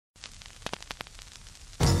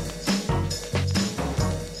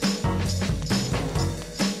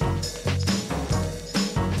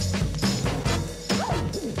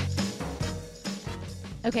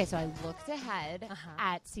Okay, so I looked ahead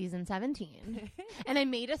at season 17, and I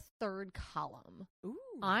made a third column. Ooh.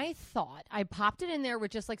 I popped it in there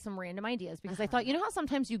with just like some random ideas because I thought, you know how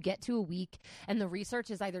sometimes you get to a week and the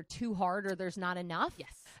research is either too hard or there's not enough?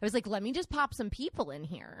 Yes. I was like, let me just pop some people in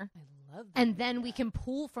here. I love that. And then we can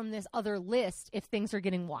pull from this other list if things are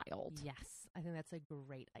getting wild. Yes, I think that's a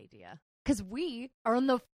great idea. Because we are on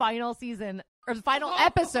the final season, or the final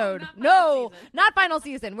episode. Not final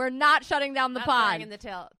season. We're not shutting down the pod. In the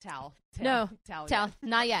towel.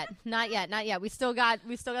 Not yet. We still got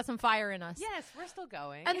some fire in us. Yes, we're still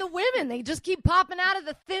going. And the women, they just keep popping out of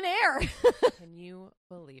the thin air. Can you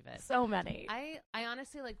believe it? So many. I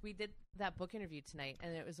honestly, like, we did that book interview tonight,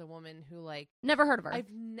 and it was a woman who, like, never heard of her.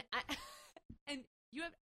 And you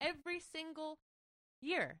have every single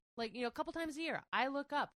year, like, you know, a couple times a year, I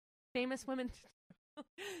look up famous women.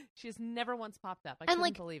 She has never once popped up. I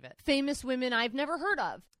couldn't believe it. Famous women I've never heard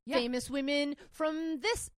of. Yeah. Famous women from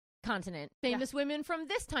this continent. Famous women from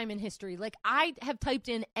this time in history. Like, I have typed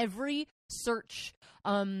in every search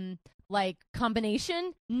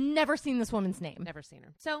combination. Never seen this woman's name. Never seen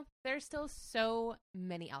her. So there's still so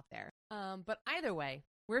many out there. But either way,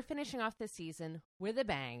 we're finishing off this season with a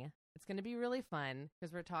bang. It's going to be really fun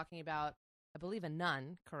because we're talking about, I believe, a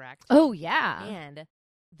nun, correct? Oh, yeah. And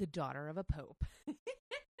the daughter of a pope.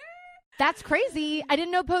 That's crazy. I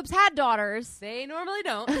didn't know popes had daughters. They normally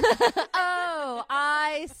don't. Oh,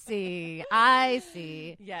 I see.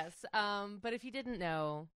 Yes. But if you didn't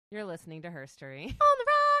know, you're listening to Herstory. On the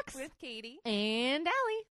Rocks. With Katie. And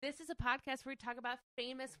Allie. This is a podcast where we talk about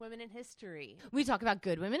famous women in history. We talk about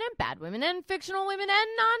good women and bad women and fictional women and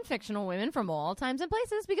non-fictional women from all times and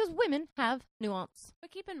places because women have nuance.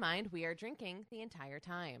 But keep in mind, we are drinking the entire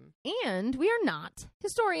time. And we are not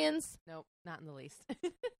historians. Nope, not in the least.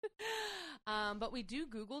 But we do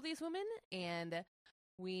Google these women, and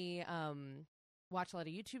we watch a lot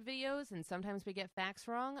of YouTube videos, and sometimes we get facts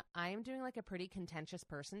wrong. I'm doing like a pretty contentious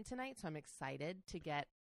person tonight, so I'm excited to get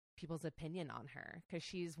people's opinion on her because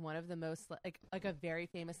she's one of the most like a very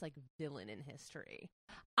famous like villain in history.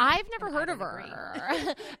 I've never heard of her.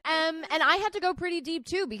 And I had to go pretty deep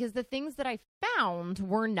too because the things that I found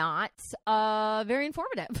were not very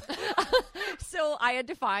informative. So I had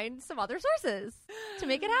to find some other sources to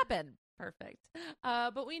make it happen. Perfect.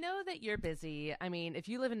 But we know that you're busy. I mean, if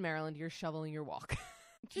you live in Maryland, you're shoveling your walk.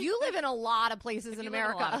 You live in a lot of places in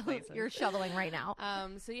America. You're shoveling right now.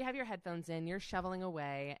 So you have your headphones in, you're shoveling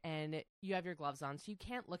away, and you have your gloves on, so you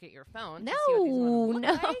can't look at your phone. No.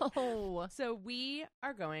 Like. So we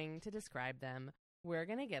are going to describe them. We're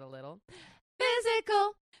going to get a little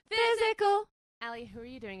physical. Allie, who are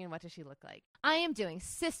you doing, and what does she look like? I am doing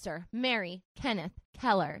Sister Mary Kenneth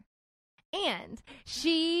Keller. And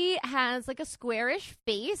she has like a squarish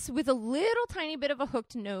face with a little tiny bit of a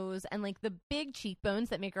hooked nose and like the big cheekbones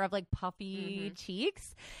that make her have like puffy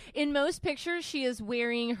cheeks. In most pictures, she is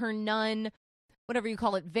wearing her nun, whatever you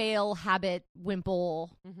call it, veil, habit,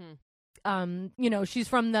 wimple. You know, she's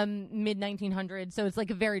from the mid 1900s, so it's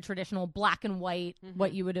like a very traditional black and white,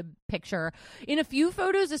 what you would picture. In a few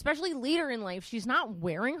photos, especially later in life, she's not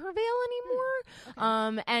wearing her veil anymore.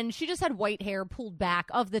 Okay. And she just had white hair pulled back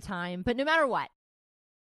of the time. But no matter what,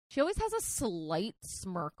 she always has a slight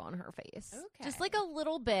smirk on her face. Okay. Just like a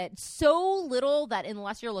little bit. So little that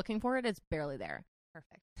unless you're looking for it, it's barely there.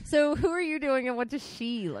 Perfect. So who are you doing and what does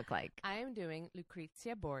she look like? I am doing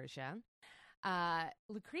Lucrezia Borgia.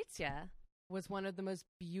 Lucrezia was one of the most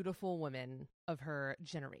beautiful women of her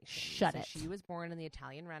generation. She was born in the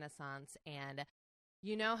Italian Renaissance, and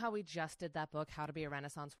you know how we just did that book, How to Be a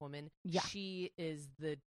Renaissance Woman? Yeah. She is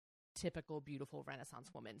the typical beautiful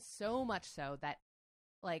Renaissance woman. So much so that,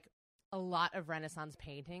 like, a lot of Renaissance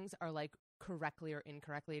paintings are, like, correctly or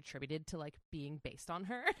incorrectly attributed to, like, being based on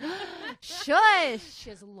her. Shush! She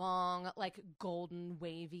has long, like, golden,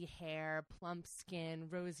 wavy hair, plump skin,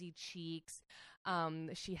 rosy cheeks.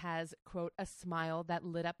 She has, quote, a smile that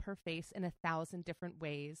lit up her face in 1,000 different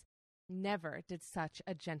ways. Never did such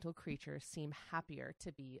a gentle creature seem happier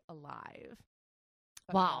to be alive.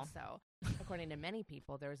 But wow. Also, according to many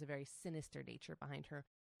people, there was a very sinister nature behind her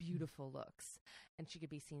beautiful looks, and she could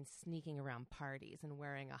be seen sneaking around parties and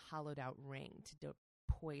wearing a hollowed out ring to dope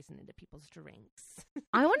poison into people's drinks.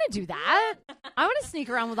 I want to do that. I want to sneak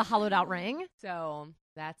around with a hollowed out ring. So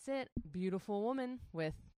that's it. Beautiful woman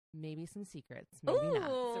with maybe some secrets, maybe not.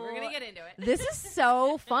 So we're going to get into it. This is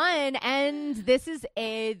so fun. And this is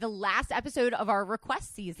the last episode of our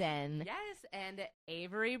request season. Yes. And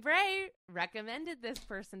Avery Bray recommended this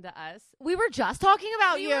person to us. We were just talking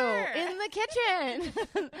about you in the kitchen.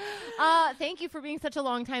 Thank you for being such a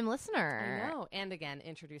long-time listener. I know. And again,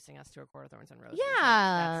 introducing us to A Court of Thorns and Roses.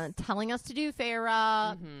 Yeah. Telling us to do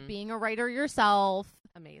Farah, being a writer yourself.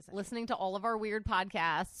 Amazing. Listening to all of our weird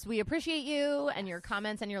podcasts. We appreciate you and your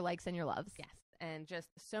comments and your likes and your loves. Yes. And just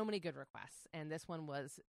so many good requests. And this one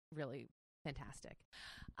was really fantastic.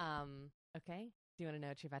 Okay. Do you want to know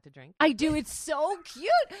what you're about to drink? I do. It's so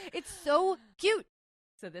cute. It's so cute.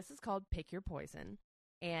 So this is called Pick Your Poison.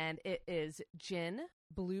 And it is gin,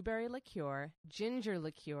 blueberry liqueur, ginger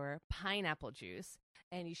liqueur, pineapple juice.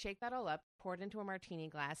 And you shake that all up, pour it into a martini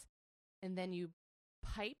glass, and then you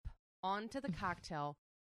pipe onto the cocktail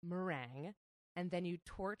meringue, and then you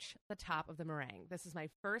torch the top of the meringue. This is my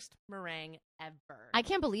first meringue ever. I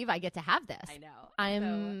can't believe I get to have this. I know.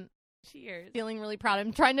 I'm cheers. Feeling really proud.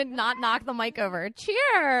 I'm trying to not knock the mic over.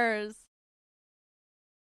 Cheers.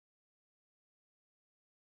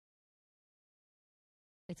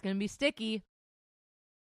 It's going to be sticky.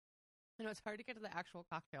 I know it's hard to get to the actual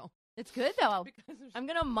cocktail. It's good, though. I'm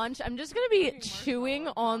going to munch. I'm just going to be chewing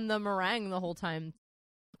on the meringue the whole time.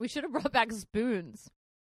 We should have brought back spoons.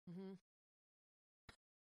 Mm-hmm.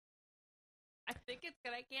 I think it's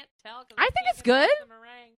good. I can't tell. I think it's good.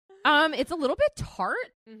 It's a little bit tart,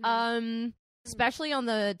 especially on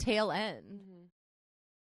the tail end.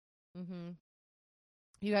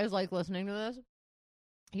 You guys like listening to this?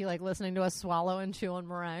 You like listening to us swallow and chew on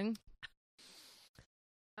meringue?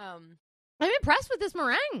 I'm impressed with this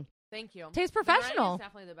meringue. Thank you. Tastes professional. The meringue is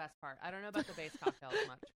definitely the best part. I don't know about the base cocktail as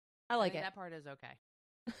much. I like it. That part is okay.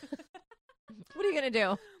 What are you going to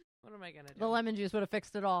do? What am I going to do? The lemon juice would have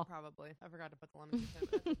fixed it all. Probably. I forgot to put the lemon juice in,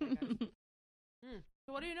 but that's okay, guys.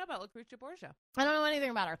 So what do you know about Lucrezia Borgia? I don't know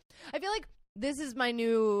anything about her. I feel like this is my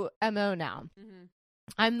new MO now.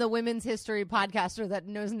 I'm the women's history podcaster that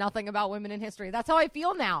knows nothing about women in history. That's how I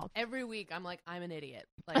feel now. Every week, I'm like, I'm an idiot.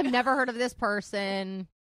 Like, I've never heard of this person.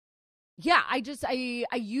 Yeah, I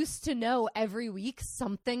used to know every week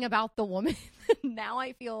something about the woman. Now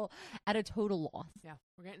I feel at a total loss. Yeah,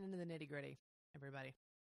 we're getting into the nitty gritty, everybody.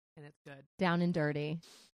 And it's good. Down and dirty.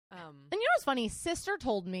 And you know what's funny? Sister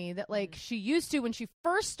told me that, like, she used to, when she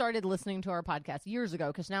first started listening to our podcast years ago,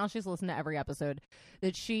 because now she's listened to every episode,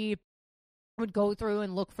 that she would go through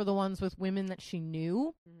and look for the ones with women that she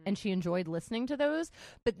knew, and she enjoyed listening to those.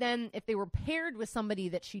 But then if they were paired with somebody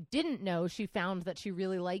that she didn't know, she found that she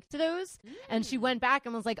really liked those. And she went back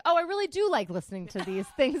and was like, oh, I really do like listening to these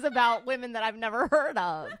things about women that I've never heard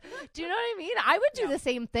of. Do you know what I mean? I would do the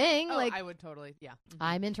same thing. Oh, like, I would totally, yeah.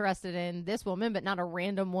 I'm interested in this woman, but not a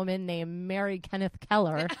random woman named Mary Kenneth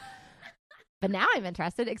Keller. But now I'm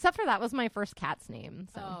interested, except for that was my first cat's name.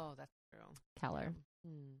 So. Oh, that's true. Keller.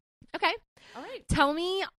 Okay. All right. Tell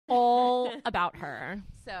me all about her.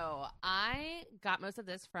 So I got most of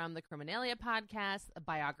this from the Criminalia podcast,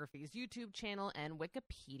 Biographies YouTube channel, and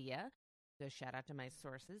Wikipedia. So shout out to my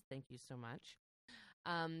sources. Thank you so much.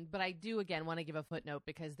 But I do, again, want to give a footnote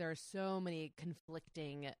because there are so many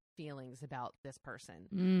conflicting feelings about this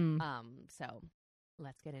person. So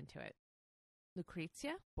let's get into it.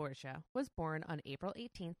 Lucrezia Borgia was born on April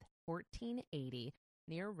 18th, 1480,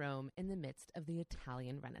 near Rome in the midst of the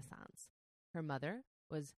Italian Renaissance. Her mother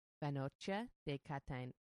was Vannoccia de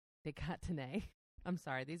Catane. I'm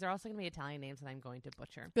sorry. These are also going to be Italian names that I'm going to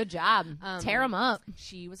butcher. Good job. Tear them up.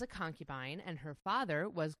 She was a concubine, and her father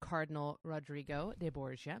was Cardinal Rodrigo de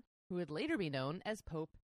Borgia, who would later be known as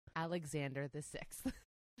Pope Alexander VI.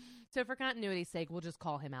 So for continuity's sake, we'll just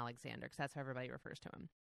call him Alexander, because that's how everybody refers to him.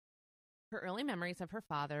 Her early memories of her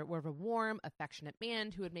father were of a warm, affectionate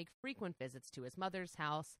man who would make frequent visits to his mother's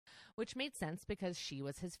house, which made sense because she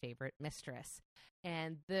was his favorite mistress.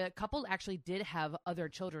 And the couple actually did have other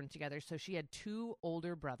children together, so she had two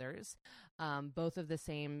older brothers, both of the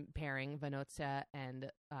same pairing, Vannoccia and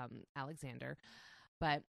Alexander.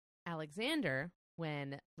 But Alexander,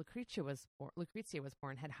 when Lucrezia was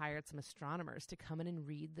born, had hired some astronomers to come in and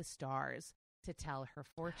read the stars to tell her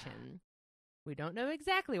fortune. We don't know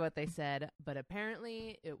exactly what they said, but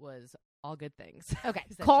apparently it was all good things. Okay.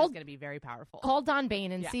 She's going to be very powerful. Call Don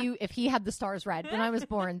Bain and see if he had the stars read when I was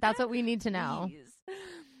born. That's what we need to know. Please.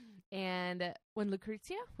 And when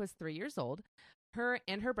Lucrezia was 3 years old, her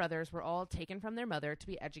and her brothers were all taken from their mother to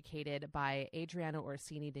be educated by Adriano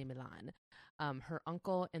Orsini de Milan, her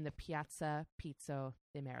uncle in the Piazza Pizzo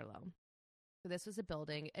de Merlo. So this was a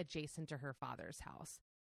building adjacent to her father's house.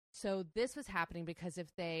 So this was happening because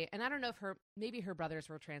if they, and I don't know if maybe her brothers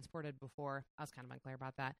were transported before. I was kind of unclear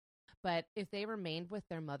about that. But if they remained with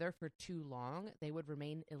their mother for too long, they would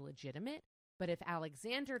remain illegitimate. But if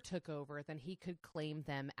Alexander took over, then he could claim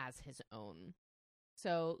them as his own.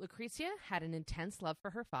 So Lucrezia had an intense love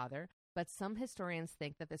for her father, but some historians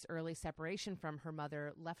think that this early separation from her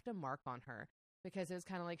mother left a mark on her because it was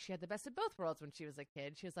kind of like she had the best of both worlds when she was a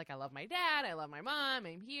kid. She was like, I love my dad, I love my mom,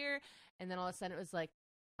 I'm here. And then all of a sudden it was like,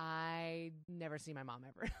 I never see my mom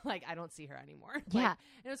ever. Like, I don't see her anymore. Yeah.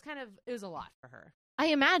 Like, it was a lot for her. I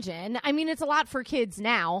imagine. I mean, it's a lot for kids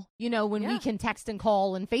now, when we can text and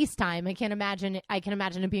call and FaceTime. I can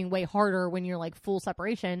imagine it being way harder when you're like full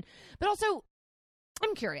separation. But also,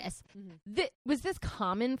 I'm curious. Mm-hmm. Was this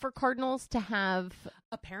common for cardinals to have?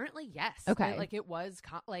 Apparently, yes. Okay. It was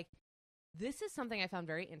this is something I found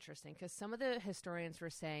very interesting because some of the historians were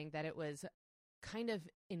saying that it was kind of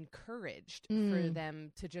encouraged for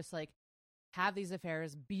them to just like have these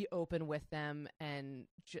affairs, be open with them, and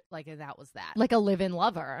that was that. Like a live-in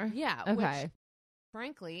lover. Yeah. Okay. Which,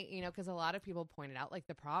 frankly, because a lot of people pointed out like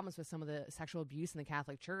the problems with some of the sexual abuse in the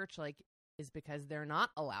Catholic Church, like, is because they're not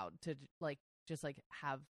allowed to just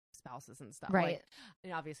have spouses and stuff. Right.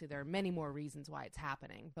 And obviously there are many more reasons why it's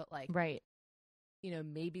happening, but right.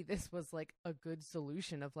 Maybe this was like a good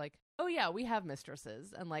solution of like, oh yeah, we have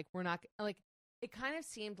mistresses and like, we're not like, it kind of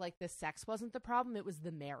seemed like the sex wasn't the problem. It was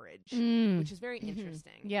the marriage, which is very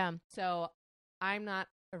interesting. Yeah. So I'm not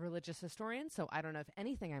a religious historian, so I don't know if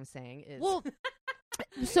anything I'm saying is. Well,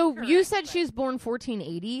 so correct, you said she was born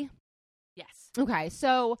 1480? Yes. Okay.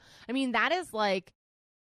 So, I mean, that is like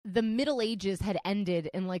the Middle Ages had ended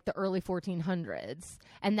in like the early 1400s.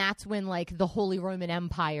 And that's when like the Holy Roman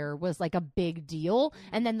Empire was like a big deal.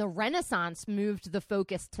 And then the Renaissance moved the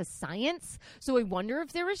focus to science. So I wonder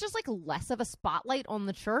if there was just like less of a spotlight on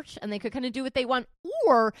the church and they could kind of do what they want,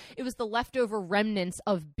 or it was the leftover remnants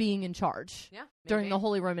of being in charge during the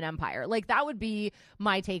Holy Roman Empire. Like that would be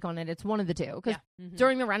my take on it. It's one of the two. Because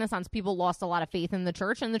during the Renaissance, people lost a lot of faith in the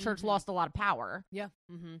church and the church lost a lot of power. Yeah.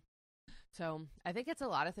 Mm-hmm. So I think it's a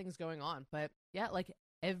lot of things going on, but yeah, like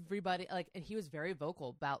everybody, like, and he was very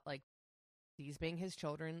vocal about like these being his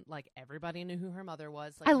children. Like everybody knew who her mother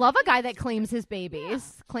was. Like, I love a guy that claims his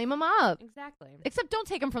babies. Yeah. Claim them up. Exactly. Except don't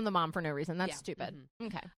take them from the mom for no reason. That's stupid.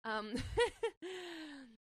 Mm-hmm. Okay.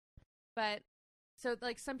 But so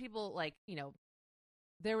like some people like,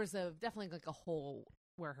 there was definitely like a hole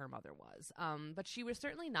where her mother was. But she was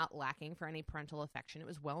certainly not lacking for any parental affection. It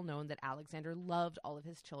was well known that Alexander loved all of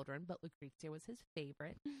his children, but Lucrezia was his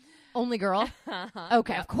favorite. Only girl?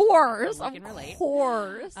 Okay, of course. Of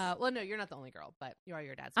course. Well, no, you're not the only girl, but you are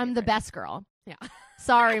your dad's favorite. I'm the best girl. Yeah.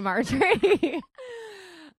 Sorry, Marjorie.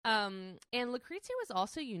 And Lucrezia was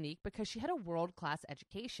also unique because she had a world-class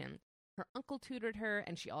education. Her uncle tutored her,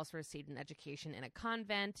 and she also received an education in a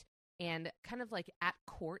convent. And kind of like at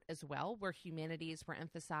court as well, where humanities were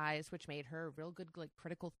emphasized, which made her a real good like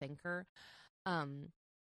critical thinker.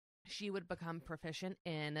 She would become proficient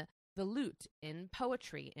in the lute, in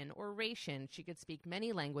poetry, in oration. She could speak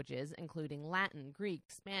many languages, including Latin, Greek,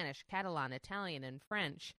 Spanish, Catalan, Italian, and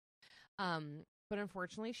French. But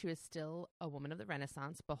unfortunately, she was still a woman of the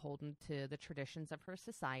Renaissance, beholden to the traditions of her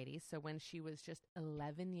society. So when she was just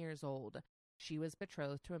 11 years old, she was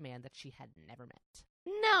betrothed to a man that she had never met.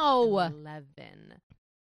 No. 11.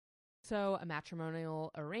 So a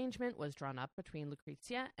matrimonial arrangement was drawn up between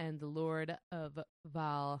Lucrezia and the Lord of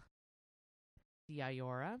Val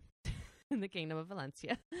d'Aiora in the Kingdom of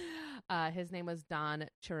Valencia. His name was Don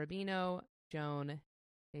Cherubino Joan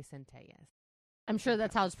de Centelles. I'm sure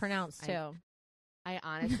that's how it's pronounced too. I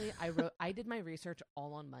honestly, I did my research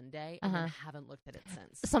all on Monday and then haven't looked at it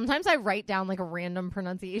since. Sometimes I write down like a random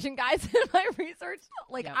pronunciation guides in my research.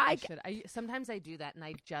 Like yeah, I should. Sometimes I do that and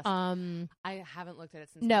I just, I haven't looked at it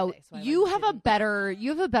since No, Monday, so you have a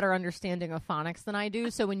better understanding of phonics than I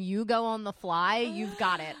do. So when you go on the fly, you've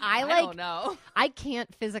got it. I don't know. I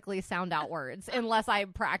can't physically sound out words unless I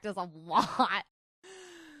practice a lot.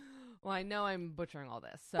 Well, I know I'm butchering all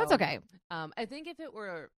this. So that's okay. I think if it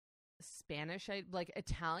were Spanish,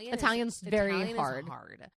 Italian. Italian's very hard.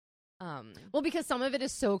 Well, because some of it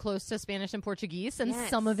is so close to Spanish and Portuguese, and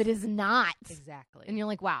some of it is not. Exactly. And you're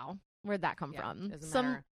like, wow, where'd that come from? Doesn't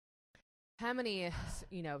matter how many,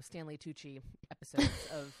 Stanley Tucci episodes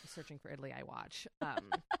of Searching for Italy I watch.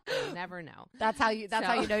 You never know. That's how you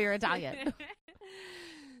know you're Italian.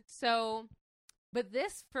 So, but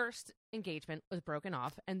this first engagement was broken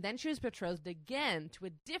off, and then she was betrothed again to a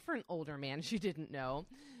different older man she didn't know.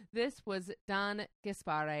 This was Don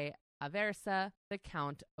Gaspare Aversa, the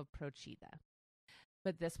Count of Procida.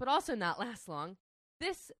 But this would also not last long.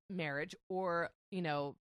 This marriage, or,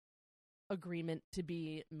 agreement to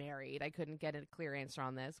be married, I couldn't get a clear answer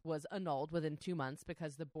on this, was annulled within 2 months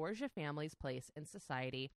because the Borgia family's place in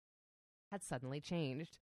society had suddenly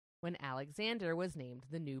changed when Alexander was named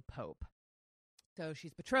the new pope. So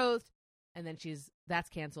she's betrothed, and then that's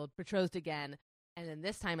canceled, betrothed again, and then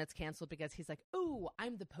this time it's canceled because he's like, "Oh,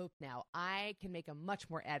 I'm the pope now. I can make a much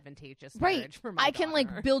more advantageous marriage for my daughter. can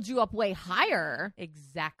like build you up way higher."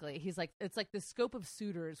 Exactly. He's like, it's like the scope of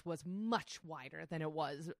suitors was much wider than it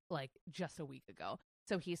was like just a week ago.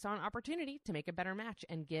 So he saw an opportunity to make a better match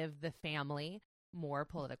and give the family more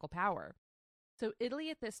political power. So Italy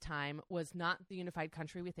at this time was not the unified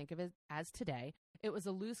country we think of it as today. It was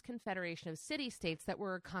a loose confederation of city-states that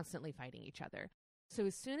were constantly fighting each other. So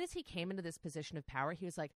as soon as he came into this position of power, he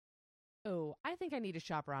was like, "Oh, I think I need to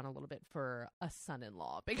shop around a little bit for a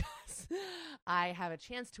son-in-law because I have a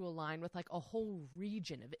chance to align with like a whole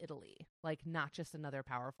region of Italy, like not just another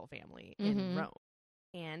powerful family in Rome."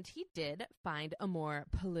 And he did find a more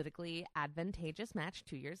politically advantageous match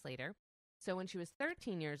 2 years later. So when she was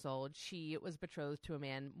 13 years old, she was betrothed to a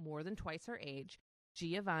man more than twice her age,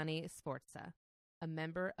 Giovanni Sforza, a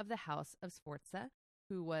member of the House of Sforza,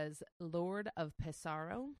 who was Lord of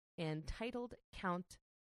Pesaro and titled Count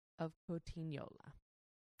of Cotignola.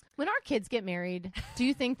 When our kids get married, do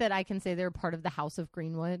you think that I can say they're part of the House of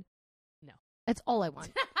Greenwood? No. It's all I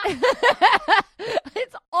want.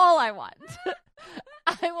 It's all I want.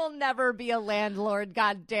 I will never be a landlord,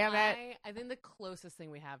 god damn it. I think the closest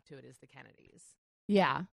thing we have to it is the Kennedys.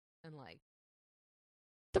 Yeah. And like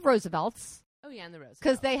the Roosevelts. Oh yeah, and the Roosevelts.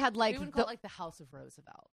 Because they had like we wouldn't call it like the House of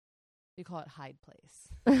Roosevelt. You call it Hyde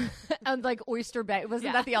Place. And like Oyster Bay.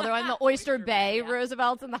 Wasn't that the other one? The Oyster Bay yeah.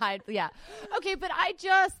 Roosevelts and the Hyde. Yeah. Okay, but I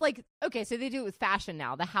just like, okay, so they do it with fashion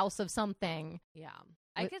now. The House of something. Yeah.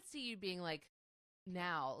 I could see you being like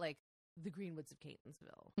now, like the Greenwoods of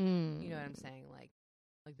Catonsville. You know what I'm saying? Like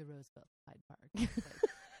the Roosevelt Hyde Park. Like,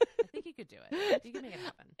 I think you could do it. You can make it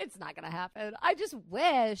happen. It's not going to happen. I just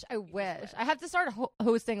wish. I wish. I have to start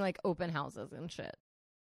hosting like open houses and shit.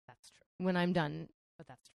 That's true. When I'm done. But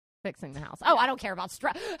that's true. Fixing the house. Oh, I don't care about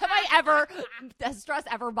stress. Has stress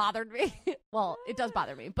ever bothered me? Well, it does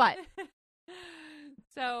bother me, but.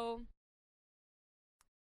 So,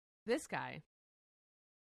 this guy,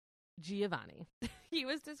 Giovanni, he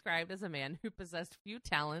was described as a man who possessed few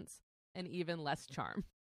talents and even less charm.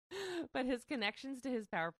 But his connections to his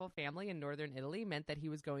powerful family in northern Italy meant that he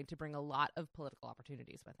was going to bring a lot of political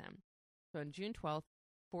opportunities with him. So on June 12th,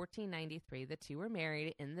 1493, the two were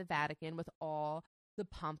married in the Vatican with all the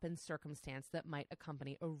pomp and circumstance that might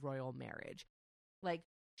accompany a royal marriage. Like,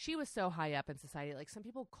 she was so high up in society, like some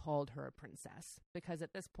people called her a princess because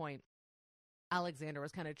at this point, Alexander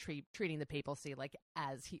was kind of treating the papacy like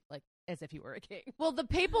as if he were a king. Well, the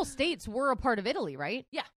papal states were a part of Italy, right?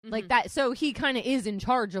 Yeah. Like that. So he kind of is in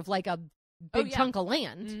charge of like a big chunk of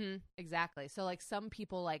land. Exactly. So like some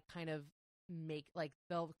people like kind of make like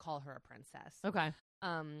they'll call her a princess. Okay.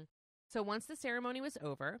 So once the ceremony was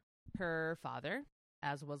over, her father,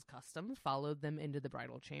 as was custom, followed them into the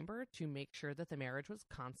bridal chamber to make sure that the marriage was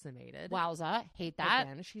consummated. Wowza. Hate that.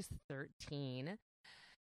 Again, she's 13.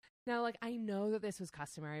 Now, like, I know that this was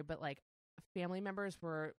customary, but, like, family members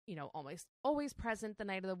were, you know, almost always present the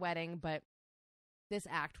night of the wedding, but this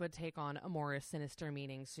act would take on a more sinister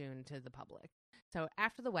meaning soon to the public. So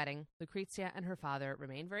after the wedding, Lucrezia and her father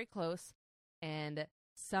remained very close, and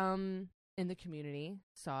some in the community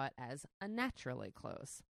saw it as unnaturally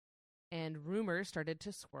close. And rumors started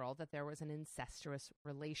to swirl that there was an incestuous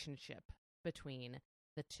relationship between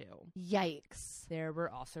the two. Yikes. There were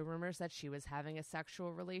also rumors that she was having a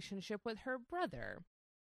sexual relationship with her brother.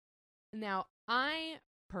 Now, I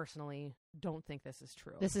personally don't think this is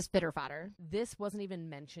true. This is fitter fodder. This wasn't even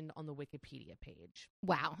mentioned on the Wikipedia page.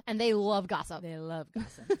 Wow. And they love gossip. They love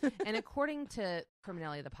gossip. And according to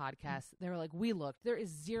Criminality, the podcast, they were like, we looked. There is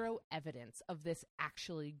zero evidence of this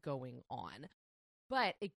actually going on.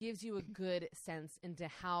 But it gives you a good sense into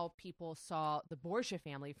how people saw the Borgia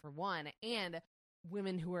family, for one, and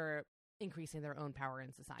women who are increasing their own power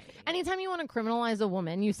in society. Anytime you want to criminalize a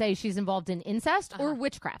woman, you say she's involved in incest or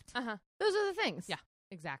witchcraft. Those are the things. Yeah,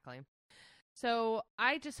 exactly. So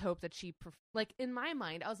I just hope that she, like, in my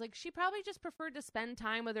mind, I was like, she probably just preferred to spend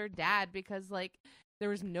time with her dad because, like, there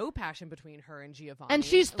was no passion between her and Giovanni. And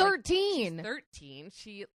she's 13. Like, she's 13.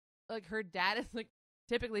 She, like, her dad is, like,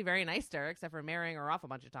 typically very nice to her, except for marrying her off a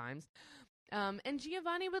bunch of times. And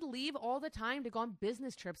Giovanni would leave all the time to go on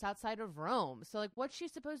business trips outside of Rome. So, like, what's she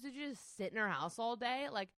supposed to do? Just sit in her house all day?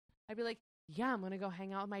 Like, I'd be like, yeah, I'm going to go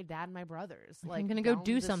hang out with my dad and my brothers. Like, I'm going to go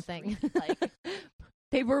do something. Like,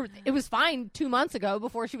 it was fine 2 months ago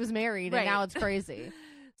before she was married, and now it's crazy.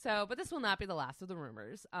 So, but this will not be the last of the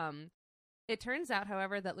rumors. It turns out,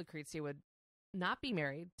 however, that Lucrezia would not be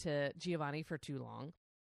married to Giovanni for too long.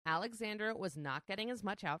 Alexander was not getting as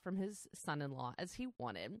much out from his son-in-law as he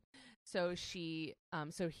wanted. So he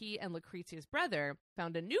and Lucrezia's brother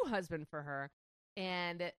found a new husband for her,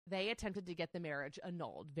 and they attempted to get the marriage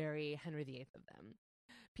annulled. Very Henry VIII of them.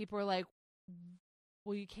 People were like,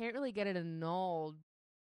 well, you can't really get it annulled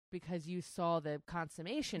because you saw the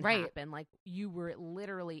consummation happen. Like, you were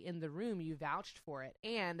literally in the room. You vouched for it.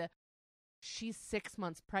 And she's 6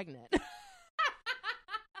 months pregnant.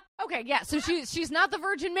 Okay, yeah, so she's not the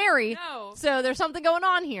Virgin Mary. No. So there's something going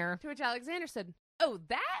on here. To which Alexander said, oh,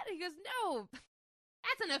 that? He goes, no,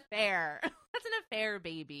 that's an affair. That's an affair,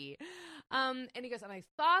 baby. And he goes, and I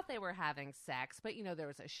thought they were having sex, but, there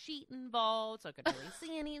was a sheet involved, so I couldn't really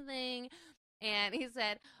see anything. And he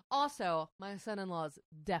said, also, my son-in-law is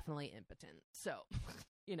definitely impotent. So,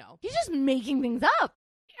 He's just making things up.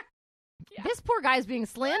 Yeah. This poor guy's being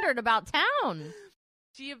slandered about town.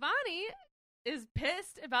 Giovanni is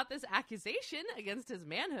pissed about this accusation against his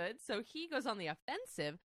manhood, so he goes on the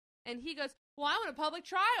offensive, and he goes, well, I want a public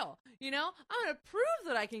trial. I'm going to prove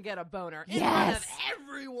that I can get a boner in front of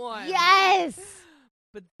everyone. Yes!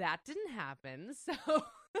 But that didn't happen,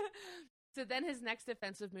 so then his next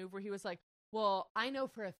offensive move where he was like, well, I know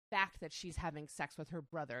for a fact that she's having sex with her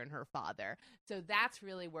brother and her father. So that's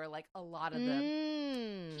really where, like, a lot of the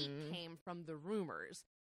heat came from the rumors.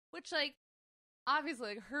 Which, like, obviously,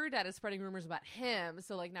 like, her dad is spreading rumors about him.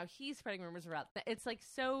 So, like, now he's spreading rumors about it's, like,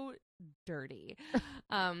 so dirty.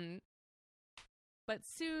 But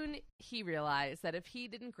soon he realized that if he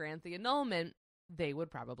didn't grant the annulment, they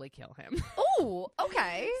would probably kill him. Oh,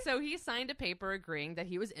 okay. So he signed a paper agreeing that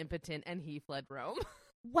he was impotent and he fled Rome.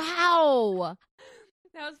 Wow.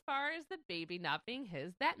 Now, as far as the baby not being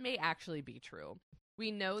his, that may actually be true.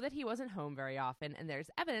 We know that he wasn't home very often, and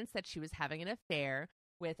there's evidence that she was having an affair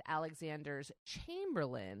with Alexander's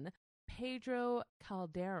chamberlain, Pedro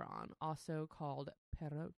Calderon, also called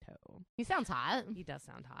Perotto. He sounds hot. He does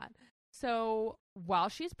sound hot. So while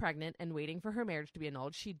she's pregnant and waiting for her marriage to be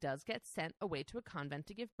annulled, she does get sent away to a convent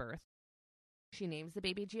to give birth. She names the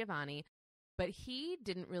baby Giovanni, but he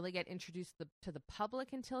didn't really get introduced to the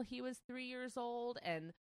public until he was 3 years old.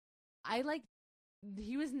 And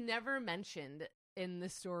he was never mentioned in the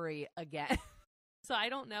story again. So I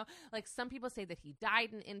don't know. Like, some people say that he died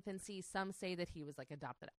in infancy. Some say that he was, like,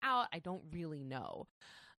 adopted out. I don't really know.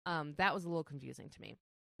 That was a little confusing to me.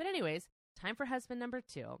 But anyways, time for husband number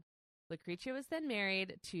 2. Lucrezia was then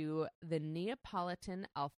married to the Neapolitan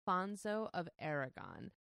Alfonso of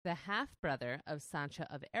Aragon, the half-brother of Sancha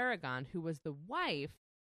of Aragon, who was the wife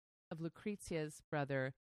of Lucrezia's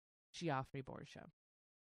brother, Geoffrey Borgia.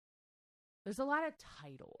 There's a lot of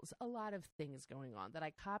titles, a lot of things going on that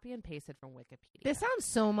I copy and pasted from Wikipedia. This sounds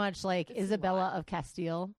so much like Isabella of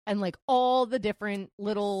Castile and, like, all the different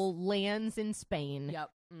little lands in Spain. Yep.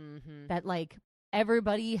 Mm-hmm. That, like,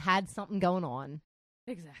 everybody had something going on.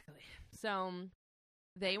 Exactly. So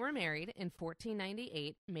they were married in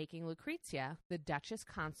 1498, making Lucrezia the Duchess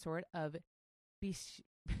Consort of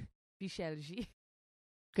Bichelgi.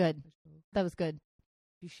 Good. That was good.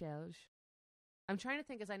 Bichelge. I'm trying to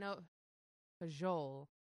think, as I know Pajol,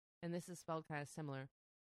 and this is spelled kind of similar.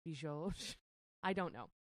 Bijolge. I don't know.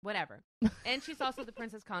 Whatever. And she's also the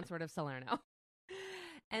Princess Consort of Salerno.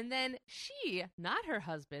 And then she, not her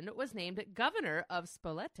husband, was named governor of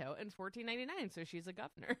Spoleto in 1499. So she's a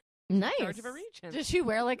governor. Nice. In charge of a region. Does she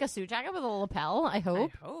wear, like, a suit jacket with a lapel? I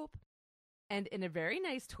hope. I hope. And in a very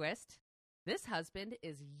nice twist, this husband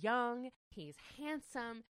is young. He's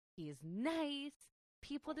handsome. He's nice.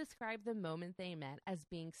 People describe the moment they met as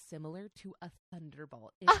being similar to a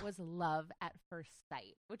thunderbolt. It was love at first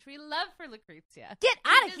sight, which we love for Lucrezia. Get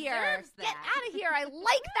out of here. Get out of here. I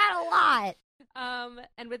like that a lot.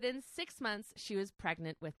 And within 6 months, she was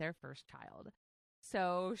pregnant with their first child.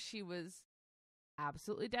 So she was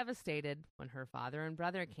absolutely devastated when her father and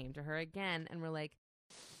brother came to her again and were like,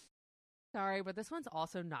 sorry, but this one's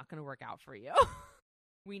also not going to work out for you.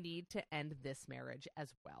 We need to end this marriage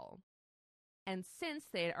as well. And since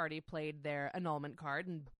they had already played their annulment card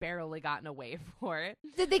and barely gotten away for it.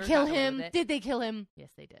 Did they kill him? Did they kill him?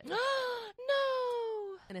 Yes, they did. No!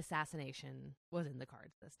 An assassination was in the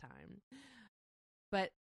cards this time.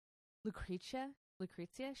 But Lucrezia,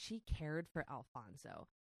 she cared for Alfonso.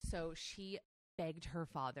 So she begged her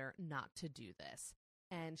father not to do this.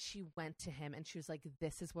 And she went to him and she was like,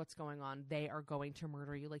 this is what's going on. They are going to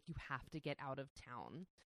murder you. Like, you have to get out of town.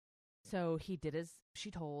 So he did as she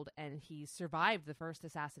told, and he survived the first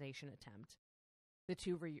assassination attempt. The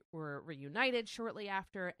two were reunited shortly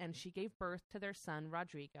after, and she gave birth to their son,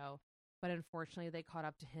 Rodrigo. But unfortunately, they caught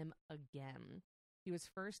up to him again. He was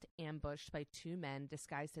first ambushed by 2 men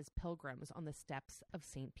disguised as pilgrims on the steps of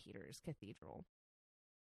St. Peter's Cathedral.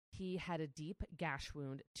 He had a deep gash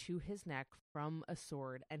wound to his neck from a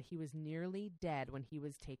sword, and he was nearly dead when he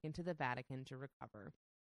was taken to the Vatican to recover.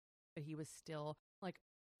 But he was still, like,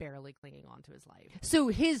 barely clinging on to his life. So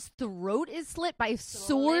his throat is slit by a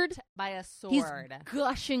sword? By a sword. He's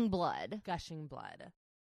gushing blood. Gushing blood.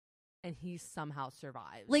 And he somehow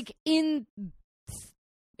survives. Like, this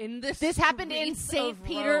happened in St.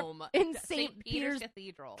 Peter's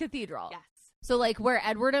Cathedral. Yes. So, like, where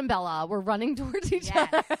Edward and Bella were running towards each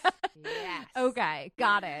other. Yes. Okay,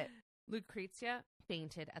 got it. Lucrezia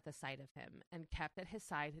fainted at the sight of him and kept at his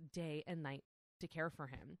side day and night to care for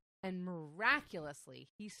him. And miraculously,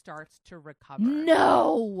 he starts to recover.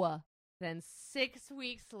 No! Then 6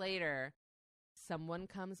 weeks later, someone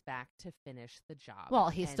comes back to finish the job. Well,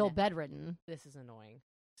 he's still bedridden. This is annoying.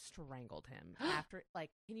 Strangled him. After, like,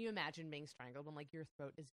 can you imagine being strangled when, like, your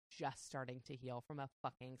throat is just starting to heal from a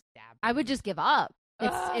fucking stab? I would just give up.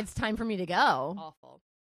 It's time for me to go. Awful.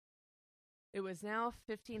 It was now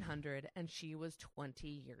 1500, and she was 20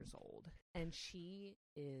 years old. And she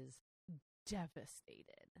is devastated.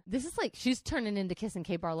 This is like, she's turning into Kissing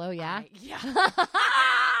Kate Barlow, yeah? Yeah.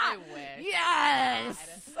 I wish.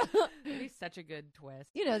 Yes! It'd be such a good twist.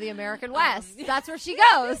 You know, the American West. That's where she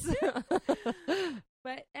goes.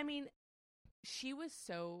 But, I mean, she was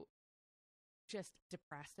so just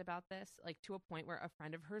depressed about this, like, to a point where a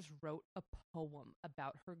friend of hers wrote a poem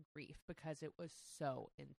about her grief because it was so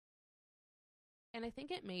intense. And I think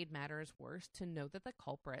it made matters worse to know that the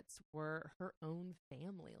culprits were her own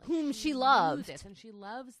family. Like, whom she loved. And she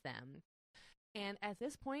loves them. And at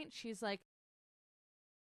this point, she's like,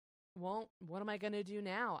 well, what am I going to do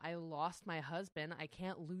now? I lost my husband. I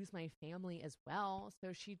can't lose my family as well.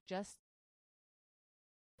 So she just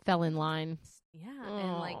fell in line. Yeah. Aww.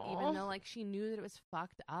 And, like, even though, like, she knew that it was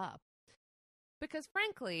fucked up. Because,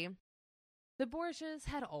 frankly, the Borgias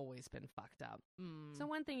had always been fucked up. So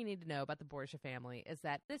one thing you need to know about the Borgia family is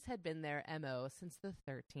that this had been their MO since the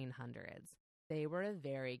 1300s. They were a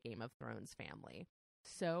very Game of Thrones family.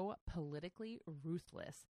 So politically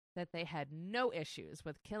ruthless that they had no issues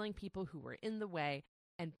with killing people who were in the way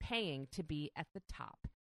and paying to be at the top.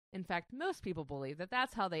 In fact, most people believe that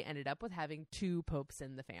that's how they ended up with having 2 popes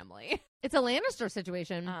in the family. It's a Lannister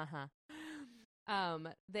situation.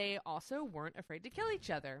 They also weren't afraid to kill each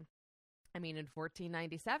other. I mean, in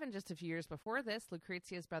 1497, just a few years before this,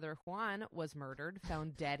 Lucrezia's brother Juan was murdered,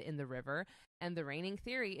 found dead in the river, and the reigning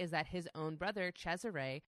theory is that his own brother,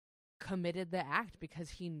 Cesare, committed the act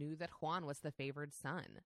because he knew that Juan was the favored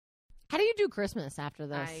son. How do you do Christmas after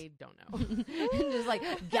this? I don't know. Just like,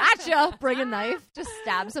 gotcha, bring a knife, just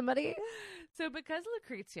stab somebody. So because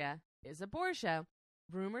Lucrezia is a Borgia,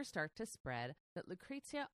 rumors start to spread that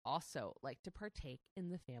Lucrezia also liked to partake in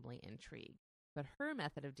the family intrigue. But her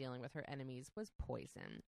method of dealing with her enemies was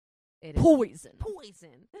poison. Poison.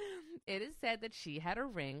 It is said that she had a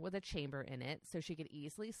ring with a chamber in it so she could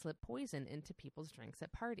easily slip poison into people's drinks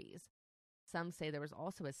at parties. Some say there was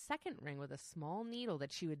also a second ring with a small needle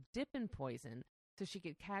that she would dip in poison so she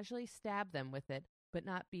could casually stab them with it, but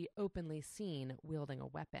not be openly seen wielding a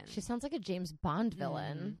weapon. She sounds like a James Bond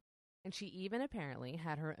villain. And she even apparently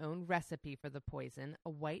had her own recipe for the poison, a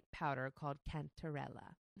white powder called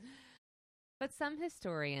cantarella. But some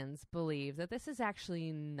historians believe that this is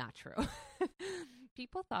actually not true.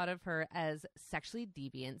 People thought of her as sexually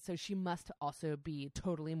deviant, so she must also be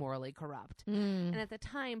totally morally corrupt. And at the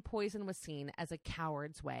time, poison was seen as a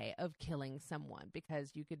coward's way of killing someone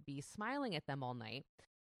because you could be smiling at them all night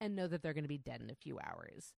and know that they're going to be dead in a few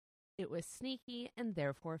hours. It was sneaky and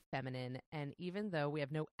therefore feminine, and even though we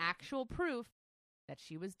have no actual proof that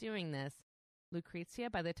she was doing this,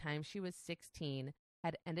 Lucrezia, by the time she was 16,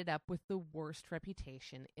 had ended up with the worst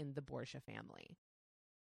reputation in the Borgia family.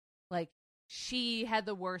 Like, she had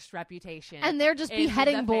the worst reputation. And they're just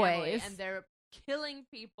beheading boys. And they're killing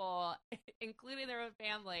people, including their own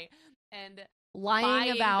family, and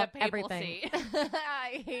lying about everything.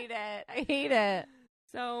 I hate it.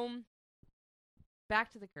 So, back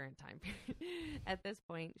to the current time period. At this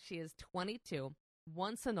point, she is 22,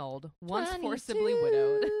 once annulled, once 22. Forcibly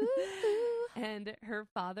widowed. And her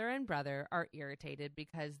father and brother are irritated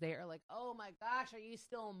because they are like, oh my gosh, are you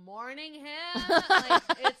still mourning him? Like,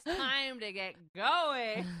 it's time to get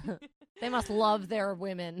going. They must love their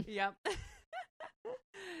women. Yep.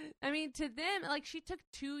 I mean, to them, like, she took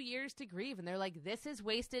 2 years to grieve, and they're like, this is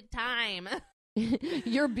wasted time.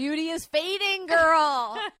 Your beauty is fading,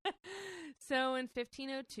 girl. So in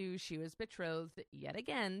 1502, she was betrothed yet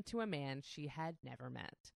again to a man she had never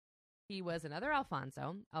met. He was another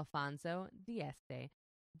Alfonso d'Este,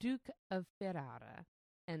 Duke of Ferrara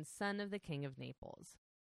and son of the King of Naples.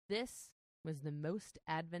 This was the most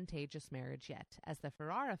advantageous marriage yet, as the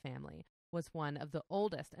Ferrara family was one of the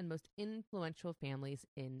oldest and most influential families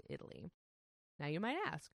in Italy. Now you might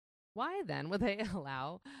ask, why then would they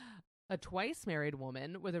allow a twice-married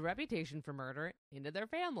woman with a reputation for murder into their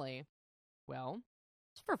family? Well,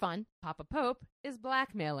 it's for fun. Papa Pope is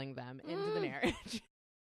blackmailing them into the marriage,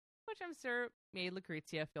 which I'm sure made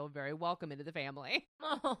Lucrezia feel very welcome into the family.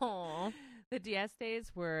 Oh. The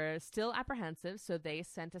D'Estes were still apprehensive, so they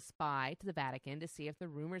sent a spy to the Vatican to see if the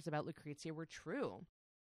rumors about Lucrezia were true.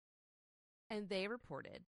 And they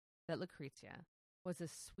reported that Lucrezia was a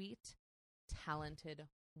sweet, talented,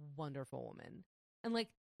 wonderful woman. And,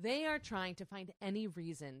 they are trying to find any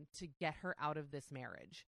reason to get her out of this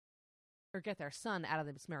marriage or get their son out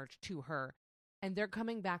of this marriage to her. And they're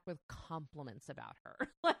coming back with compliments about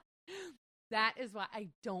her. That is why I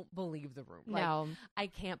don't believe the rumor. No. I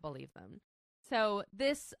can't believe them. So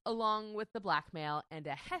this, along with the blackmail and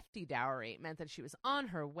a hefty dowry, meant that she was on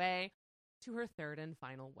her way to her third and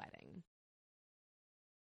final wedding.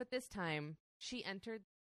 But this time, she entered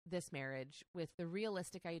this marriage with the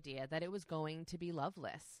realistic idea that it was going to be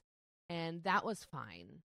loveless. And that was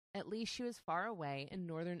fine. At least she was far away in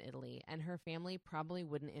northern Italy, and her family probably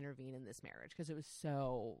wouldn't intervene in this marriage because it was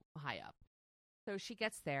so high up. So she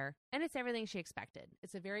gets there, and it's everything she expected.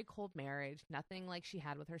 It's a very cold marriage, nothing like she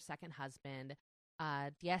had with her second husband.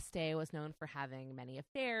 D'Este was known for having many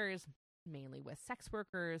affairs, mainly with sex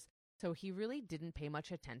workers, so he really didn't pay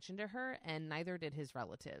much attention to her, and neither did his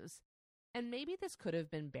relatives. And maybe this could have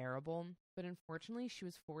been bearable, but unfortunately she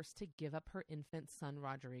was forced to give up her infant son,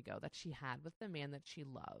 Rodrigo, that she had with the man that she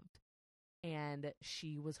loved. And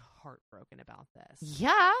she was heartbroken about this.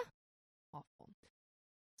 Yeah. Awful.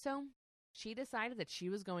 So she decided that she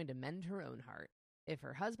was going to mend her own heart. If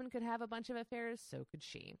her husband could have a bunch of affairs, so could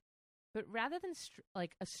she. But rather than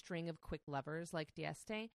a string of quick lovers like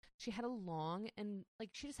D'Este, she had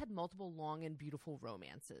she just had multiple long and beautiful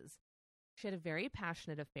romances. She had a very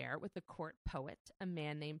passionate affair with the court poet, a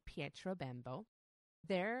man named Pietro Bembo.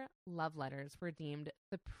 Their love letters were deemed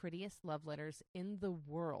the prettiest love letters in the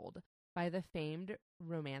world by the famed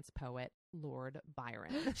romance poet Lord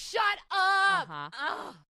Byron. Shut up!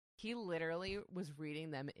 Uh-huh. He literally was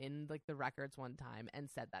reading them in the records one time and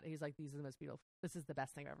said that. He's like, these are the most beautiful. This is the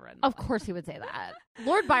best thing I've ever read. Of course he would say that.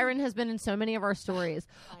 Lord Byron has been in so many of our stories.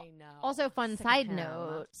 I know. Also, fun side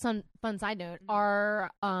note,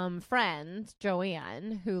 our friend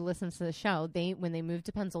Joanne, who listens to the show, when they moved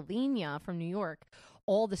to Pennsylvania from New York,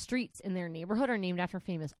 all the streets in their neighborhood are named after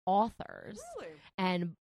famous authors. Really?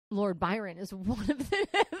 And Lord Byron is one of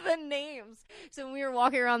the names. So when we were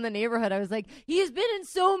walking around the neighborhood, I was like, he has been in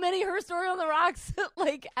so many Her Story on the Rocks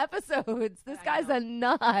episodes. This guy's a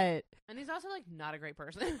nut. And he's also not a great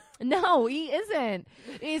person. No, he isn't.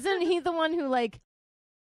 Isn't he the one who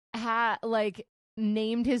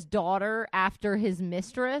named his daughter after his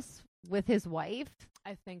mistress with his wife?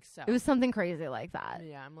 I think so. It was something crazy like that.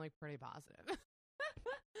 Yeah, I'm pretty positive.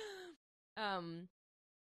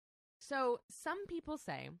 So some people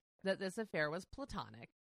say that this affair was platonic.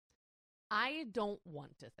 I don't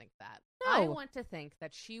want to think that. No. I want to think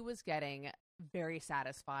that she was getting very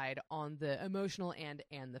satisfied on the emotional and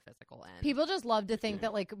the physical end. People just love to think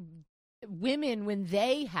that women, when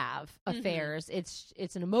they have affairs,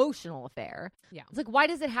 it's an emotional affair. Yeah. It's why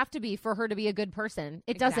does it have to be for her to be a good person?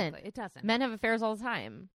 It doesn't. It doesn't. Men have affairs all the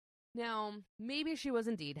time. Now, maybe she was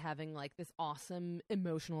indeed having this awesome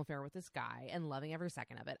emotional affair with this guy and loving every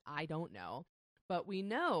second of it. I don't know. But we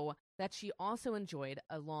know that she also enjoyed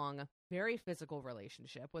a long, very physical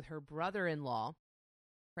relationship with her brother-in-law,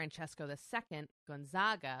 Francesco II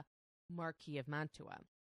Gonzaga, Marquis of Mantua.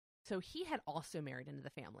 So he had also married into the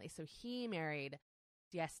family. So he married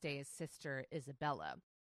D'Este's sister, Isabella.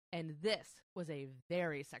 And this was a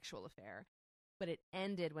very sexual affair. But it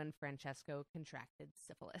ended when Francesco contracted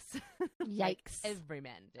syphilis. Yikes. Every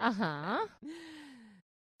man did. Uh-huh.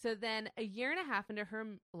 So then, a year and a half into her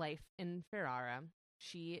life in Ferrara,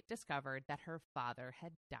 she discovered that her father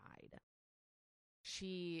had died.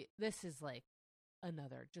 This is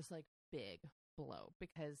another just big blow,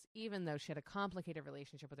 because even though she had a complicated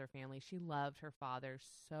relationship with her family, she loved her father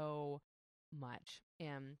so much.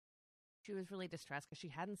 And she was really distressed because she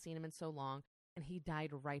hadn't seen him in so long. And he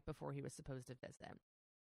died right before he was supposed to visit.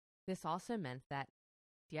 This also meant that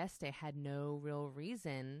D'Este had no real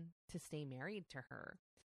reason to stay married to her,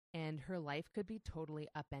 and her life could be totally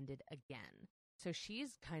upended again. So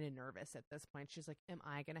she's kind of nervous at this point. She's like, am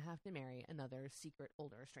I going to have to marry another secret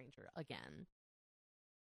older stranger again?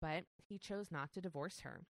 But he chose not to divorce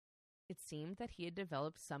her. It seemed that he had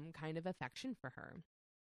developed some kind of affection for her.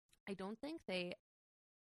 I don't think they,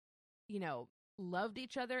 loved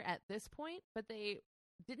each other at this point, but they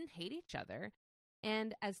didn't hate each other.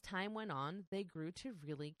 And as time went on, they grew to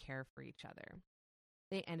really care for each other.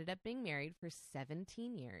 They ended up being married for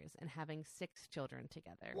 17 years and having 6 children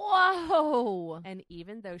together. Whoa! And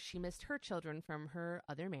even though she missed her children from her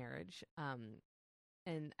other marriage,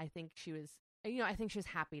 and I think she was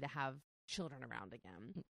happy to have children around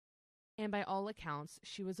again. And by all accounts,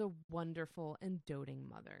 she was a wonderful and doting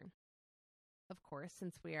mother. Of course,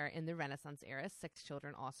 since we are in the Renaissance era, 6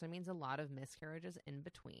 children also means a lot of miscarriages in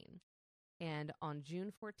between. And on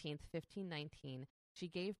June 14th, 1519, she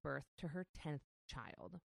gave birth to her 10th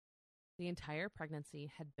child. The entire pregnancy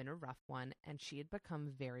had been a rough one, and she had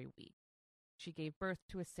become very weak. She gave birth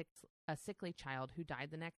to a sickly child who died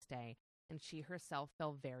the next day, and she herself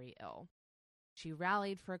fell very ill. She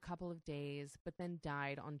rallied for a couple of days, but then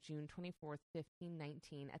died on June 24th,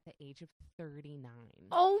 1519, at the age of 39.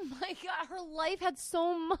 Oh my God, her life had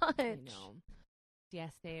so much. I know.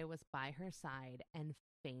 D'Este was by her side and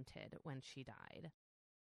fainted when she died.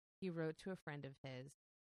 He wrote to a friend of his,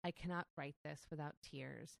 "I cannot write this without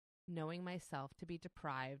tears, knowing myself to be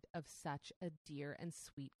deprived of such a dear and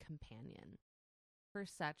sweet companion. For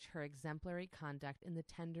such her exemplary conduct in the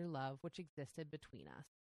tender love which existed between us."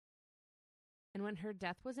 And when her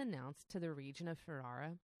death was announced to the region of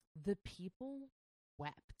Ferrara, the people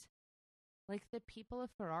wept. Like, the people of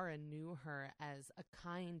Ferrara knew her as a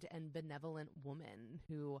kind and benevolent woman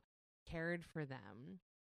who cared for them.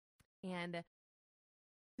 And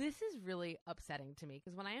this is really upsetting to me,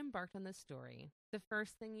 because when I embarked on this story, the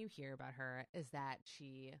first thing you hear about her is that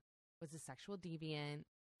she was a sexual deviant.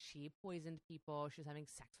 She poisoned people. She was having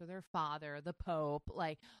sex with her father, the Pope,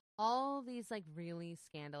 like all these like really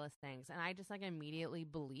scandalous things. And I just like immediately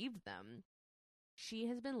believed them. She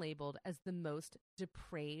has been labeled as the most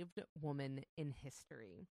depraved woman in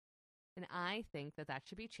history. And I think that that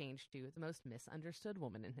should be changed to the most misunderstood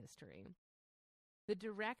woman in history. The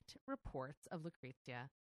direct reports of Lucrezia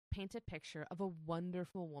paint a picture of a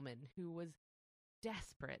wonderful woman who was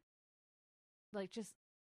desperate, like just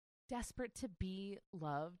desperate to be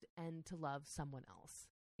loved and to love someone else.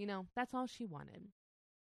 That's all she wanted.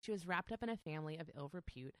 She was wrapped up in a family of ill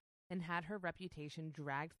repute and had her reputation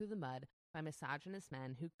dragged through the mud by misogynist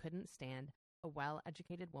men who couldn't stand a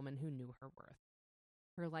well-educated woman who knew her worth.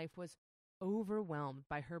 Her life was overwhelmed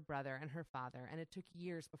by her brother and her father, and it took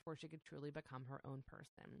years before she could truly become her own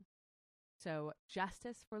person. So,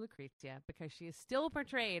 justice for Lucrezia, because she is still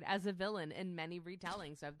portrayed as a villain in many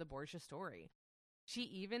retellings of the Borgia story. She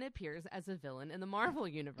even appears as a villain in the Marvel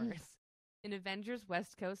Universe. In Avengers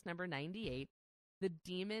West Coast number 98, the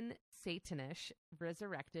demon Satanish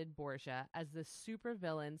resurrected Borgia as the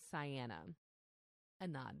supervillain Cyanna, a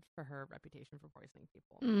nod for her reputation for poisoning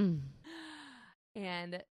people.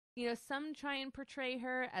 And, some try and portray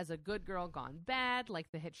her as a good girl gone bad,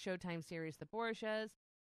 like the hit Showtime series The Borgias,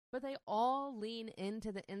 but they all lean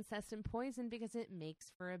into the incest and poison because it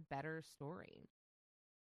makes for a better story.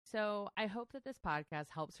 So I hope that this podcast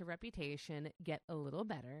helps her reputation get a little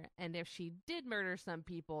better. And if she did murder some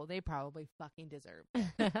people, they probably fucking deserve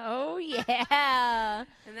it. Oh, yeah.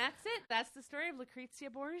 And that's it. That's the story of Lucrezia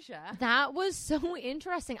Borgia. That was so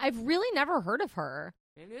interesting. I've really never heard of her.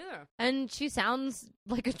 Me neither. And she sounds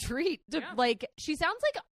like a treat. Yeah. Like, she sounds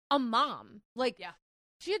like a mom. Like, yeah.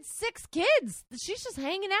 She had 6 kids. She's just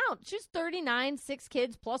hanging out. She's 39, 6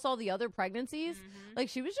 kids, plus all the other pregnancies. Mm-hmm. Like,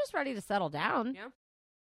 she was just ready to settle down. Yeah.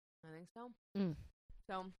 I think so.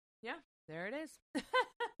 So, yeah, there it is.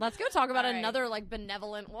 Let's go talk about another, like,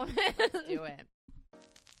 benevolent woman. Let's do it.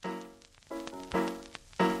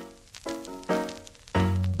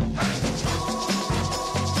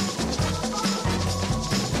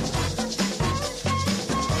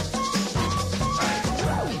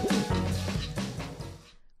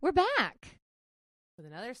 We're back. With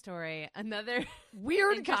another story, another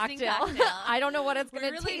weird cocktail. I don't know what it's going to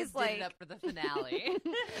really taste like. It up for the finale.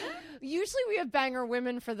 Usually we have banger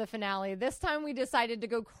women for the finale. This time we decided to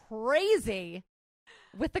go crazy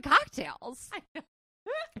with the cocktails. I know.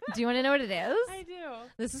 Do you want to know what it is? I do.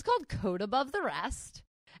 This is called Code Above the Rest,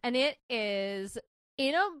 and it is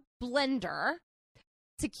in a blender.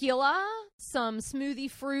 Tequila, some smoothie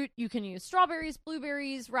fruit. You can use strawberries,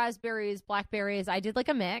 blueberries, raspberries, blackberries. I did like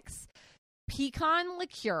a mix. Pecan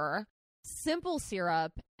liqueur, simple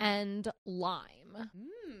syrup, and lime.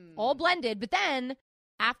 All blended. But then,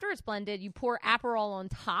 after it's blended, you pour Aperol on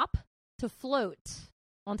top to float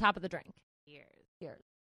on top of the drink. Cheers.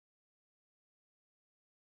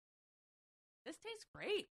 This tastes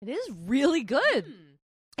great. It is really good.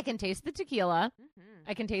 I can taste the tequila.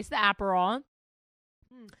 I can taste the Aperol.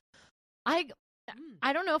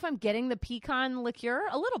 I don't know if I'm getting the pecan liqueur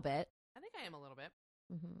a little bit. I think I am a little bit.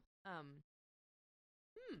 Mm-hmm.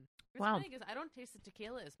 It's wow. funny because I don't taste the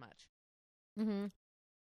tequila as much. Mm-hmm.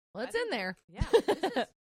 Well, it's in there. Yeah.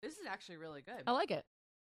 This is actually really good. I like it.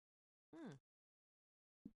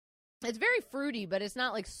 It's very fruity, but it's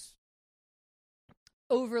not like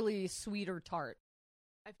overly sweet or tart.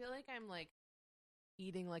 I feel like I'm like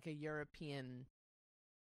eating like a European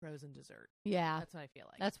frozen dessert. Yeah. That's what I feel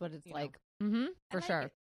like. That's what it's like. Know? Mm-hmm. For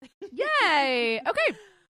sure. Yay! Okay.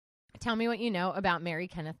 Tell me what you know about Mary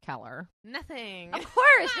Kenneth Keller. Nothing. Of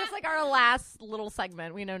course. Just like our last little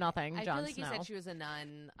segment. We know nothing. I Jon feel like Snow. you said she was a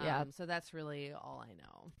nun. Yeah. So that's really all I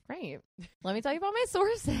know. Great. Let me tell you about my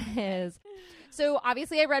sources. So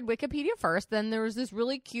obviously I read Wikipedia first. Then there was this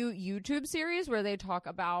really cute YouTube series where they talk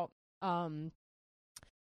about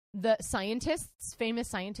the scientists, famous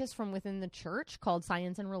scientists from within the church called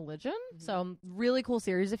Science and Religion. Mm-hmm. So really cool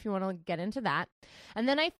series if you want to get into that. And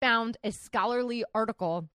then I found a scholarly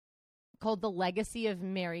article called The Legacy of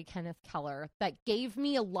Mary Kenneth Keller that gave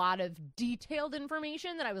me a lot of detailed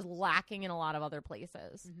information that I was lacking in a lot of other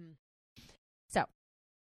places. Mm-hmm. So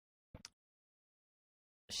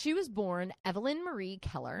she was born Evelyn Marie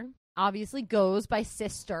Keller, obviously goes by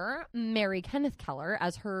Sister Mary Kenneth Keller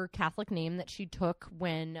as her Catholic name that she took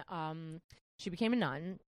when she became a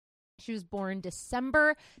nun. She was born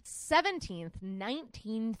December 17th,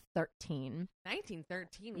 1913.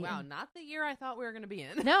 1913? Yeah. Wow, not the year I thought we were going to be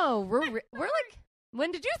in. No, we're like,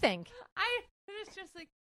 when did you think? It's just like,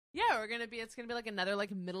 yeah, it's going to be like another like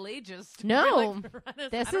Middle Ages story. No, like,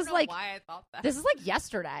 this is like, why I thought that. This is like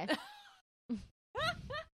yesterday.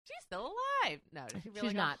 She's still alive. No, she's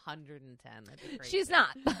like not 110. She's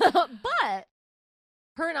not. But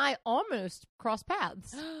her and I almost crossed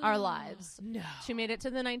paths our lives. No. She made it to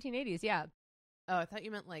the 1980s, yeah. Oh, I thought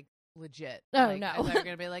you meant like legit. Oh, like, no. I thought you were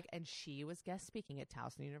going to be like, and she was guest speaking at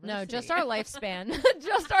Towson University. No, just our lifespan.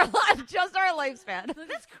 just our lifespan.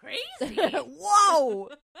 That's crazy. Whoa.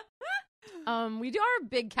 We do our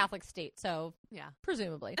big Catholic state, so yeah,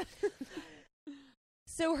 presumably.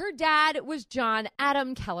 So her dad was John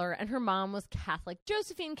Adam Keller, and her mom was Catholic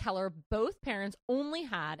Josephine Keller. Both parents only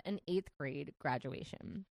had an 8th grade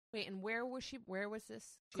graduation. Wait, and where was she? Where was this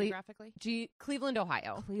geographically? Cleveland,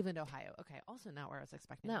 Ohio. Cleveland, Ohio. Okay, also not where I was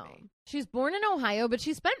expecting to be. She was born in Ohio, but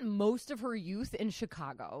she spent most of her youth in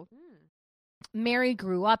Chicago. Mary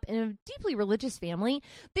grew up in a deeply religious family.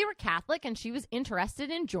 They were Catholic, and she was interested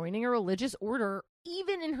in joining a religious order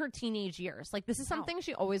even in her teenage years. Like, this is something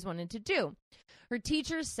she always wanted to do. Her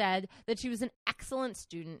teachers said that she was an excellent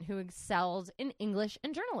student who excelled in English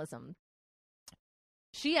and journalism.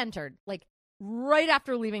 She entered, like, right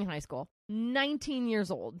after leaving high school, 19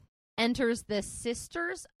 years old, enters the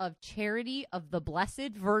Sisters of Charity of the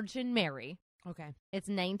Blessed Virgin Mary. Okay. It's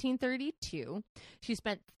 1932. She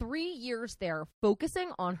spent 3 years there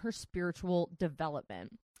focusing on her spiritual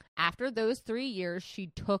development. After those 3 years, she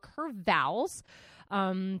took her vows.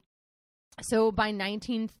 So by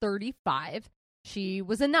 1935, she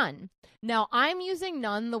was a nun. Now, I'm using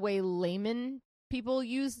nun the way layman people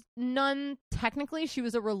use nun. Technically, she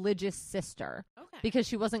was a religious sister because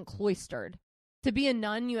she wasn't cloistered. To be a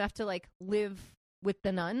nun, you have to, like, live with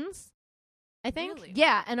the nuns, I think. Really?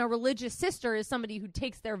 Yeah, and a religious sister is somebody who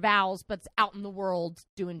takes their vows but's out in the world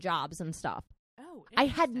doing jobs and stuff. Oh, I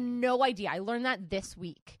had no idea. I learned that this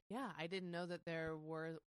week. Yeah, I didn't know that there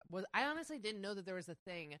I honestly didn't know that there was a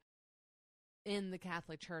thing in the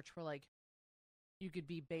Catholic Church where, like, you could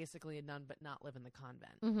be basically a nun but not live in the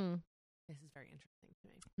convent. Mm-hmm. This is very interesting to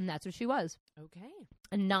me. And that's what she was. Okay.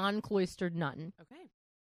 A non-cloistered nun. Okay.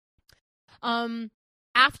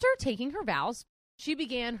 After taking her vows, she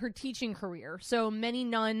began her teaching career. So many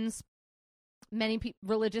nuns, many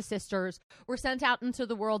religious sisters were sent out into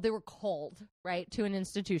the world. They were called, right, to an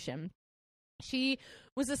institution. She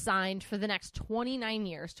was assigned for the next 29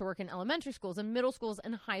 years to work in elementary schools and middle schools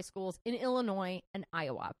and high schools in Illinois and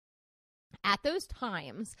Iowa. At those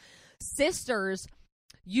times, sisters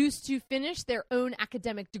used to finish their own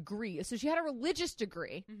academic degree. So she had a religious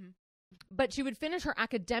degree, but she would finish her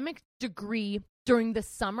academic degree during the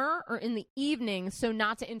summer or in the evening, so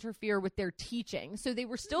not to interfere with their teaching. So they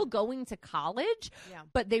were still going to college,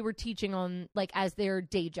 but they were teaching on, like, as their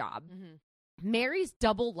day job. Mary's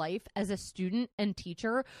double life as a student and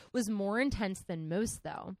teacher was more intense than most,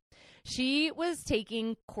 though. She was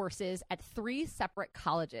taking courses at 3 separate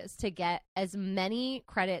colleges to get as many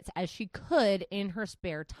credits as she could in her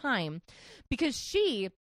spare time, because she,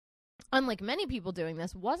 unlike many people doing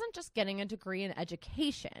this, wasn't just getting a degree in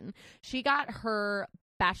education. She got her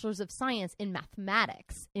Bachelor's of Science in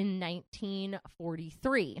Mathematics in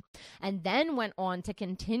 1943, and then went on to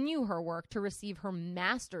continue her work to receive her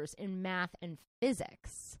master's in math and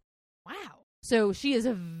physics. Wow. So she is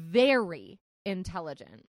very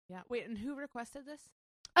intelligent. Yeah. Wait, and who requested this?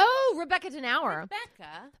 Oh, Rebecca Denauer.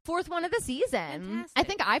 Rebecca. 4th one of the season. Fantastic. I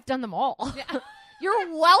think I've done them all. Yeah.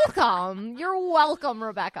 You're welcome. You're welcome,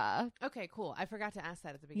 Rebecca. Okay, cool. I forgot to ask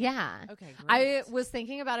that at the beginning. Yeah. Okay, great. I was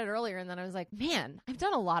thinking about it earlier, and then I was like, man, I've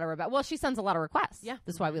done a lot of Rebecca. Well, she sends a lot of requests. Yeah.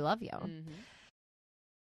 That's why we love you. Mm-hmm.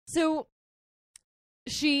 So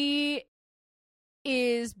she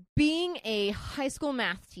is being a high school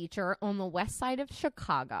math teacher on the west side of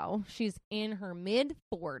Chicago. She's in her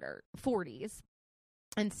mid-40s.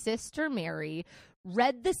 And Sister Mary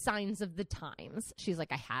read the signs of the times. She's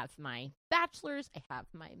like, I have my bachelor's, I have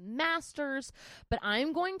my master's, but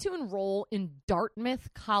I'm going to enroll in Dartmouth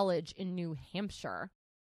College in New Hampshire.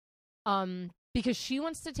 Because she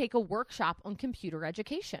wants to take a workshop on computer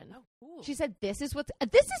education. Oh, cool. She said, this is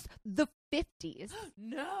the 50s.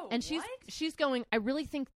 No. And she's going, I really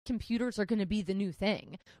think computers are going to be the new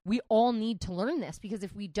thing. We all need to learn this, because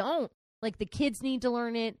if we don't, like, the kids need to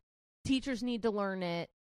learn it. Teachers need to learn it.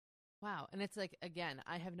 Wow. And it's like, again,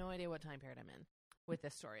 I have no idea what time period I'm in with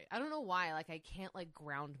this story. I don't know why. Like, I can't, like,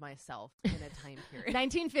 ground myself in a time period.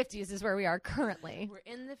 1950s is where we are currently. We're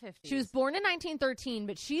in the 50s. She was born in 1913,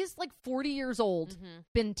 but she's like 40 years old,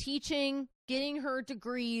 been teaching, getting her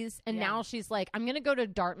degrees, and now she's like, I'm going to go to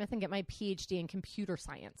Dartmouth and get my PhD in computer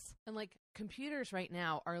science. And, like, computers right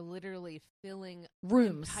now are literally filling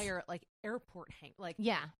rooms. Entire, like, airport Like,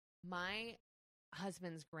 yeah. My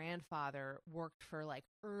husband's grandfather worked for, like,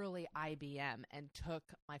 early IBM and took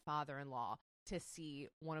my father-in-law to see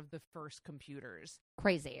one of the first computers.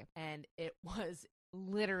 Crazy. And it was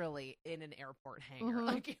literally in an airport hangar.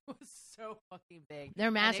 Like, it was so fucking big.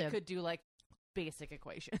 They're massive. And it could do, like, basic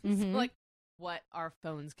equations. Like, what our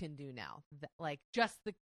phones can do now. Like, just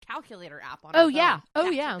the calculator app on our phone. Yeah. Oh,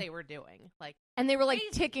 That's yeah. what they were doing. Like, and they were, like,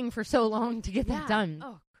 crazy. ticking for so long to get that done.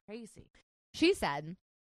 Oh, crazy. She said,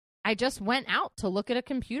 I just went out to look at a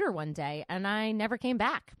computer one day, and I never came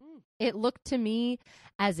back. It looked to me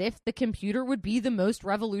as if the computer would be the most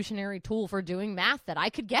revolutionary tool for doing math that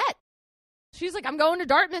I could get. She's like, I'm going to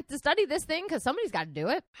Dartmouth to study this thing because somebody's got to do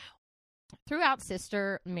it. Throughout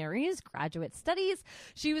Sister Mary's graduate studies,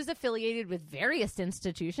 she was affiliated with various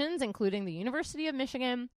institutions, including the University of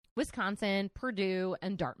Michigan, Wisconsin, Purdue,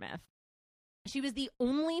 and Dartmouth. She was the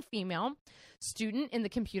only female student in the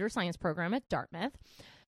computer science program at Dartmouth.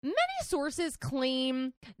 Many sources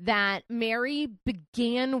claim that Mary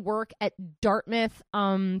began work at Dartmouth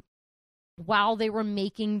while they were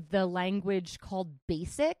making the language called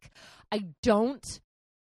BASIC.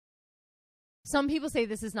 Some people say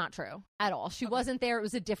this is not true at all. She wasn't there. It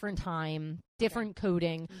was a different time, different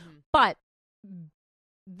coding. But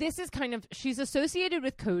this is she's associated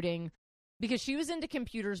with coding because she was into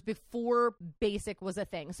computers before BASIC was a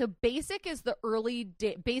thing. So BASIC is the early,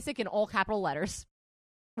 BASIC in all capital letters,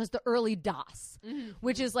 was the early DOS,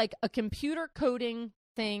 which is like a computer coding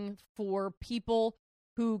thing for people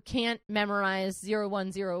who can't memorize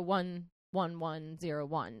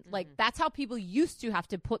 01011101. Like, that's how people used to have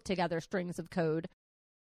to put together strings of code.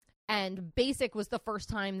 And BASIC was the first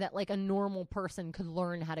time that, like, a normal person could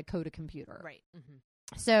learn how to code a computer. Right.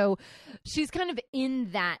 So she's kind of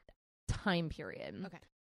in that time period. Okay.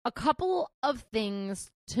 A couple of things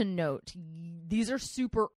to note. These are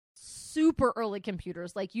super early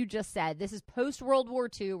computers. Like you just said, this is post World War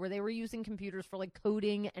II, where they were using computers for, like,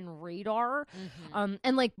 coding and radar,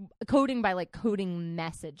 and, like, coding by, like, coding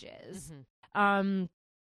messages.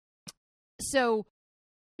 So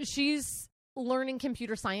she's learning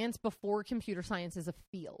computer science before computer science is a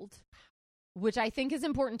field, which I think is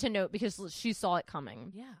important to note because she saw it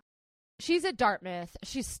coming. Yeah. She's at Dartmouth.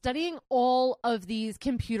 She's studying all of these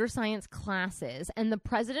computer science classes. And the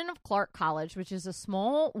president of Clark College, which is a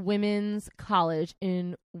small women's college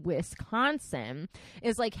in Wisconsin,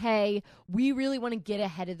 is like, hey, we really want to get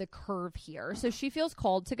ahead of the curve here. So she feels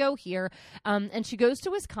called to go here. And she goes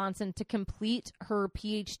to Wisconsin to complete her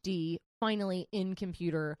PhD, finally, in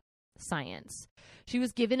computer science. She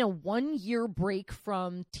was given a 1-year break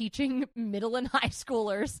from teaching middle and high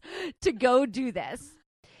schoolers to go do this.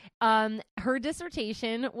 Her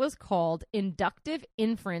dissertation was called Inductive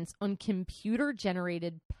Inference on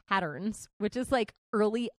Computer-Generated Patterns, which is like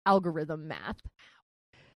early algorithm math.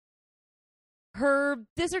 Her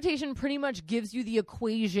dissertation pretty much gives you the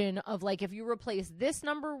equation of, like, if you replace this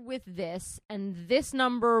number with this and this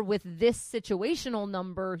number with this situational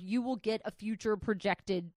number, you will get a future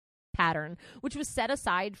projected pattern, which was set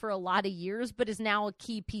aside for a lot of years, but is now a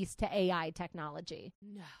key piece to AI technology.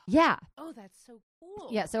 No. Yeah. Oh, that's so cool.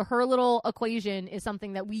 Yeah, so her little equation is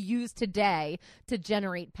something that we use today to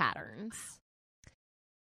generate patterns.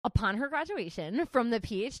 Upon her graduation from the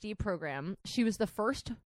PhD program, she was the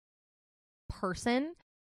first person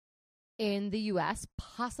in the U.S.,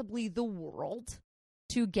 possibly the world,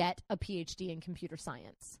 to get a PhD in computer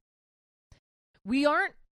science. We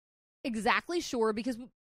aren't exactly sure because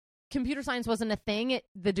computer science wasn't a thing.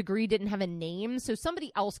 The degree didn't have a name, so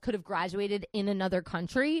somebody else could have graduated in another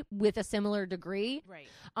country with a similar degree. Right.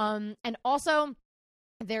 And also,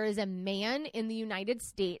 there is a man in the United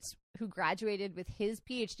States who graduated with his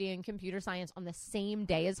PhD in computer science on the same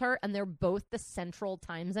day as her, and they're both the central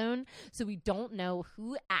time zone. So we don't know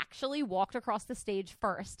who actually walked across the stage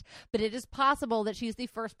first, but it is possible that she's the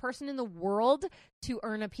first person in the world to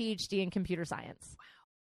earn a PhD in computer science.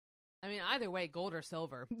 Wow. I mean, either way, gold or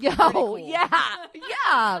silver. Yo, cool. yeah.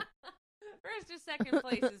 First or second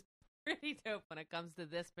place is pretty dope when it comes to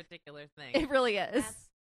this particular thing. It really is. That's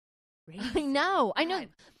I know.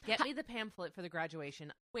 Get me the pamphlet for the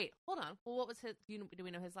graduation. Wait, hold on. Well, what was his? Do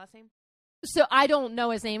we know his last name? So I don't know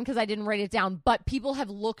his name because I didn't write it down, but people have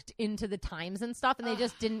looked into the times and stuff, and they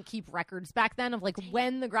just didn't keep records back then of like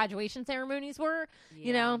when the graduation ceremonies were,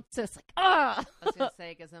 you know? So it's like, I was going to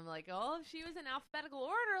say, because I'm like, oh, if she was in alphabetical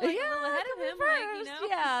order, like a little ahead of him, first. like, you know?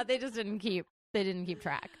 Yeah, they just didn't keep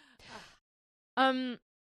track.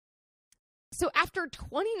 So after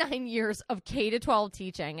 29 years of K-12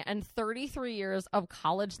 teaching and 33 years of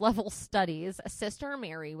college-level studies, Sister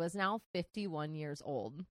Mary was now 51 years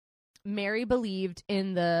old. Mary believed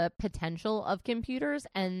in the potential of computers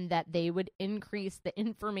and that they would increase the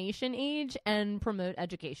information age and promote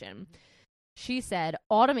education. She said,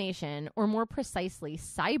 automation, or more precisely,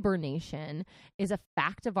 cybernation, is a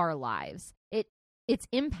fact of our lives. Its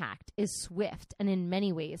impact is swift and in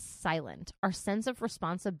many ways silent. Our sense of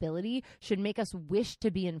responsibility should make us wish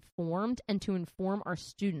to be informed and to inform our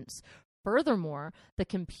students. Furthermore, the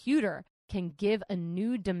computer can give a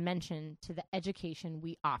new dimension to the education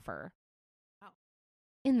we offer. Wow.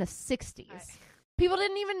 In the 60s, people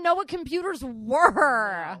didn't even know what computers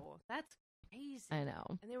were. No, that's crazy. I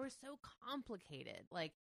know. And they were so complicated.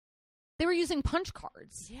 Like, they were using punch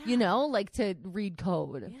cards, you know, like to read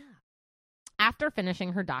code. Yeah. After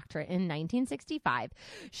finishing her doctorate in 1965,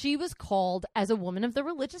 she was called as a woman of the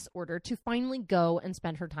religious order to finally go and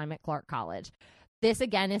spend her time at Clark College. This,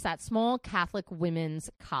 again, is that small Catholic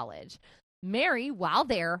women's college. Mary, while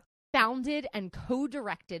there, founded and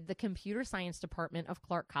co-directed the computer science department of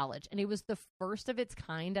Clark College, and it was the first of its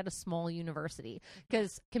kind at a small university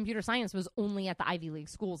because computer science was only at the Ivy League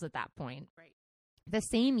schools at that point. Right. The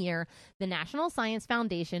same year, the National Science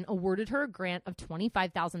Foundation awarded her a grant of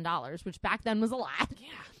 $25,000, which back then was a lot,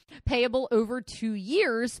 payable over 2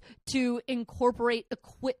 years to incorporate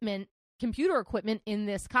computer equipment in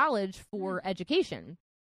this college for education.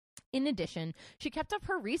 In addition, she kept up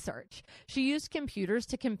her research. She used computers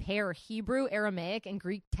to compare Hebrew, Aramaic, and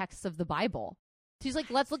Greek texts of the Bible. She's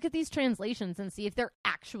like, let's look at these translations and see if they're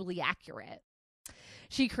actually accurate.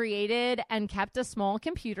 She created and kept a small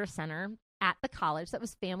computer center at the college that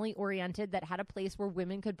was family-oriented, that had a place where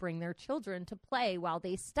women could bring their children to play while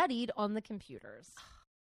they studied on the computers.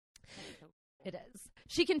 It is.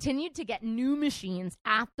 She continued to get new machines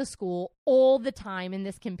at the school all the time in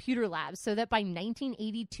this computer lab, so that by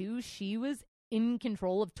 1982, she was in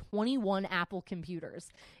control of 21 Apple computers.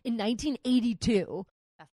 In 1982.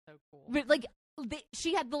 That's so cool. But, like,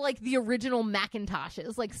 she had the original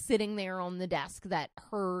Macintoshes, like, sitting there on the desk that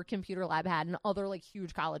her computer lab had, and other, like,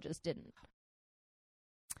 huge colleges didn't.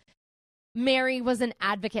 Mary was an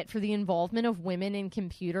advocate for the involvement of women in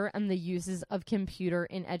computer and the uses of computer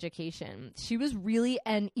in education. She was really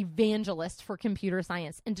an evangelist for computer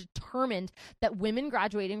science and determined that women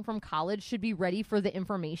graduating from college should be ready for the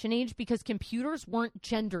information age because computers weren't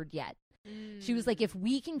gendered yet. She was like, if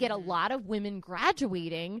we can get a lot of women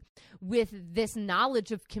graduating with this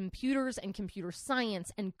knowledge of computers and computer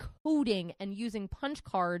science and coding and using punch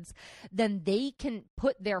cards, then they can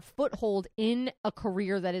put their foothold in a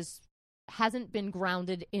career that hasn't been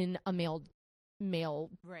grounded in a male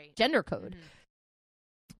gender code.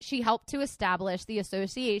 She helped to establish the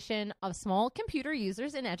Association of Small Computer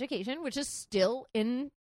Users in Education, which is still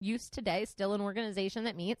in use today, still an organization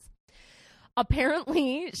that meets.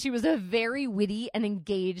 Apparently, she was a very witty and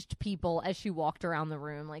engaged people as she walked around the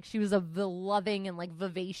room. Like, she was a loving and, like,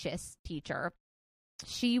 vivacious teacher.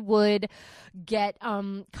 She would get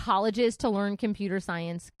colleges to learn computer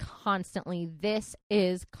science constantly. This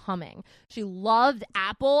is coming. She loved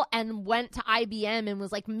Apple and went to IBM and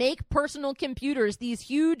was like, make personal computers. These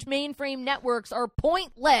huge mainframe networks are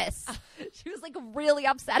pointless. She was like really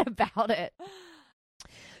upset about it.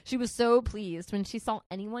 She was so pleased when she saw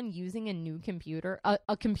anyone using a new computer,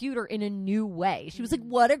 a computer in a new way. She was like,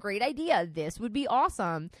 what a great idea. This would be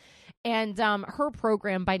awesome. And her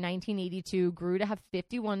program by 1982 grew to have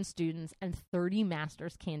 51 students and 30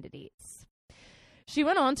 master's candidates. She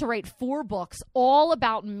went on to write 4 books all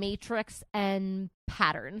about matrix and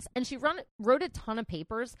patterns. And she wrote a ton of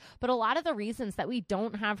papers. But a lot of the reasons that we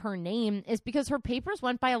don't have her name is because her papers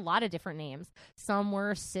went by a lot of different names. Some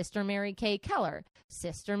were Sister Mary K. Keller,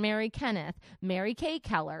 Sister Mary Kenneth, Mary K.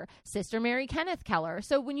 Keller, Sister Mary Kenneth Keller.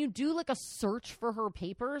 So when you do like a search for her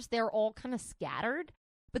papers, they're all kind of scattered.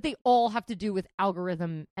 But they all have to do with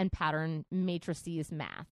algorithm and pattern matrices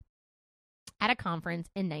math. At a conference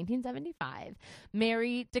in 1975,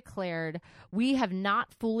 Mary declared, "We have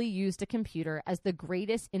not fully used a computer as the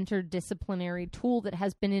greatest interdisciplinary tool that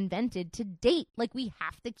has been invented to date. Like, we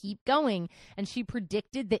have to keep going." And she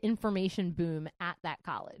predicted the information boom at that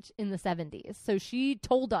college in the 70s. So she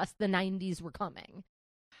told us the 90s were coming.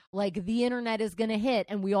 Like, the internet is going to hit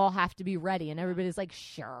and we all have to be ready. And everybody's like,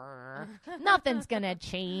 sure, nothing's going to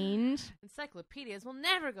change. Encyclopedias will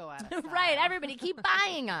never go out of style. Right, everybody keep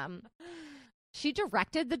buying them. She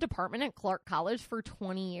directed the department at Clark College for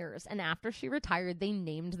 20 years. And after she retired, they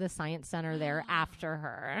named the Science Center there after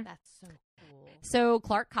her. That's so cool. So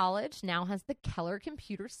Clark College now has the Keller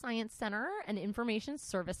Computer Science Center and Information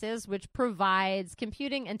Services, which provides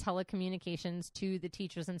computing and telecommunications to the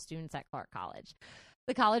teachers and students at Clark College.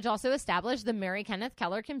 The college also established the Mary Kenneth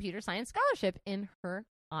Keller Computer Science Scholarship in her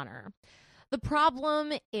honor. The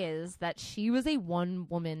problem is that she was a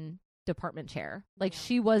one-woman department chair. Like,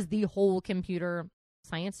 she was the whole computer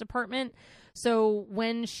science department. So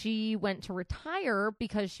when she went to retire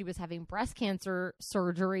because she was having breast cancer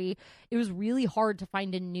surgery, it was really hard to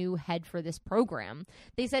find a new head for this program.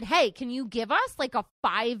 They said, hey, can you give us like a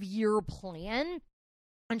 5-year plan?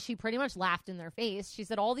 And she pretty much laughed in their face. She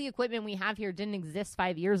said, all the equipment we have here didn't exist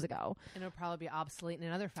 5 years ago. And it'll probably be obsolete in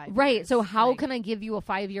another 5 years. Right. So how can I give you a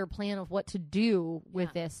 5-year plan of what to do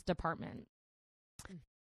with this department?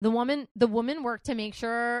 The woman worked to make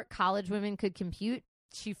sure college women could compute.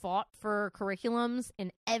 She fought for curriculums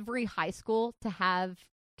in every high school to have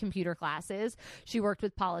computer classes. She worked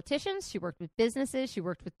with politicians. She worked with businesses. She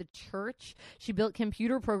worked with the church. She built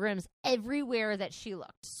computer programs everywhere that she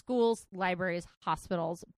looked. Schools, libraries,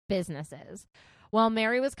 hospitals, businesses. While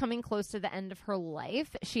Mary was coming close to the end of her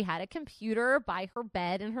life, she had a computer by her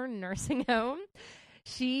bed in her nursing home.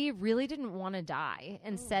 She really didn't want to die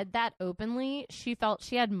and said that openly. She felt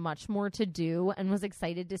she had much more to do and was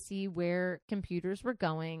excited to see where computers were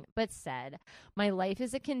going, but said, "My life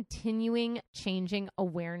is a continuing, changing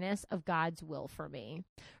awareness of God's will for me."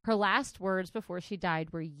 Her last words before she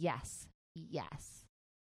died were, "Yes, yes."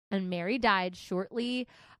 And Mary died shortly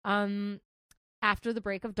after the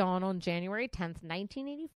break of dawn on January 10th,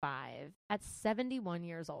 1985, at 71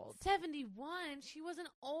 years old. 71? She wasn't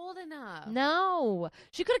old enough. No.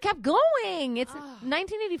 She could have kept going. It's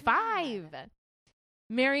 1985. God.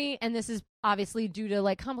 Mary, and this is obviously due to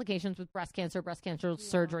like complications with breast cancer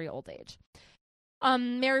surgery, old age.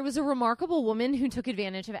 Mary was a remarkable woman who took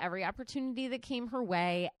advantage of every opportunity that came her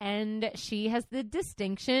way, and she has the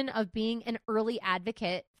distinction of being an early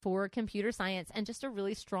advocate for computer science and just a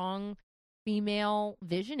really strong female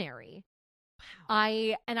visionary. Wow.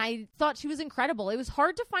 I thought she was incredible. It was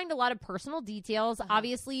hard to find a lot of personal details.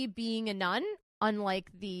 Obviously, being a nun, unlike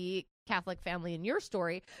the Catholic family in your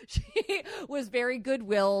story, she was very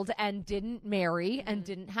good-willed and didn't marry and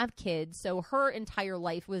didn't have kids. So her entire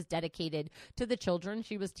life was dedicated to the children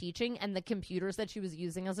she was teaching and the computers that she was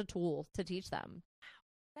using as a tool to teach them.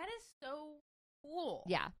 That is so cool.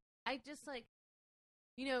 Yeah. I just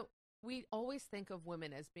we always think of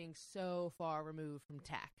women as being so far removed from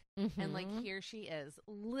tech. Mm-hmm. And like, here she is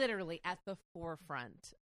literally at the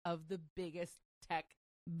forefront of the biggest tech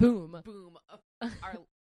boom of our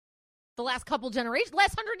the last couple generations,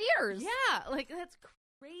 last 100 years. Yeah, like that's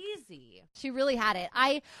crazy. She really had it.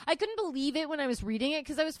 I couldn't believe it when I was reading it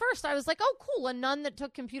because I was like, oh, cool, a nun that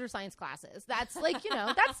took computer science classes. That's like,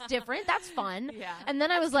 that's different. That's fun. Yeah. And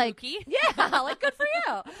then I was like, yeah, like good for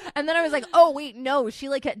you. And then I was like, oh, wait, no, she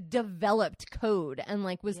like developed code and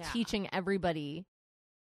like was teaching everybody.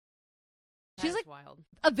 She's like wild.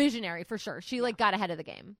 A visionary for sure. She like got ahead of the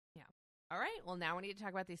game. Yeah. All right. Well, now we need to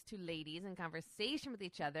talk about these two ladies in conversation with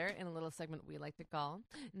each other in a little segment we like to call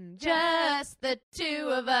Just the Two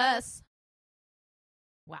of Us.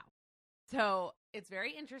 Wow. So it's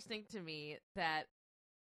very interesting to me that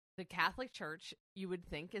the Catholic Church, you would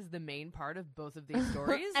think, is the main part of both of these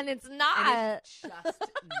stories. And it's not. And it's just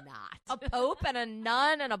not. A pope and a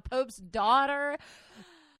nun and a pope's daughter.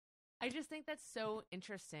 I just think that's so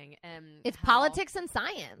interesting. And it's politics and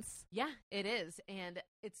science. Yeah, it is. And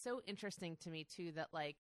it's so interesting to me, too, that,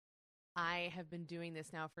 like, I have been doing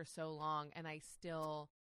this now for so long, and I still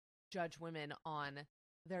judge women on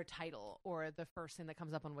their title or the first thing that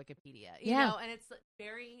comes up on Wikipedia. You know? And it's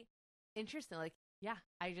very interesting. Like, yeah,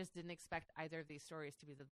 I just didn't expect either of these stories to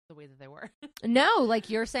be the way that they were. No,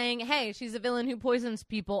 like you're saying, hey, she's a villain who poisons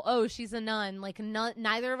people. Oh, she's a nun. Like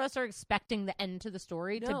neither of us are expecting the end to the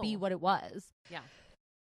story to be what it was. Yeah.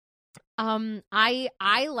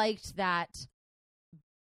 I liked that.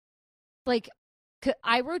 Like,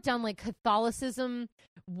 I wrote down like Catholicism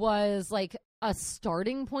was like a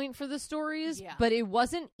starting point for the stories, but it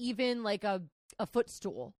wasn't even like a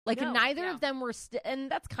footstool. Like neither of them were, and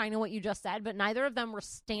that's kind of what you just said, but neither of them were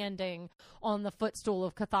standing on the footstool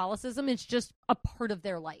of Catholicism. It's just a part of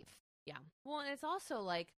their life. Yeah. Well, and it's also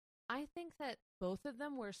like, I think that both of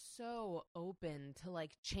them were so open to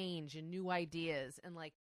like change and new ideas. And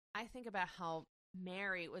like, I think about how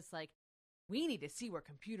Mary was like, we need to see where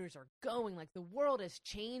computers are going. Like the world is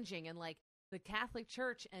changing, and like the Catholic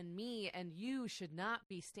Church and me and you should not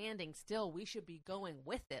be standing still. We should be going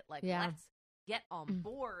with it. Like, let's get on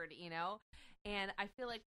board, you know? And I feel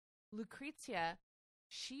like Lucrezia,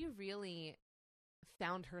 she really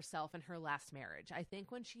found herself in her last marriage. I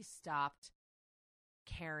think when she stopped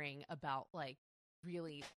caring about like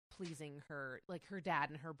really pleasing her, like her dad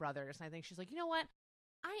and her brothers. And I think she's like, you know what?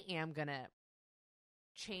 I am going to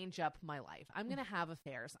change up my life. I'm going to have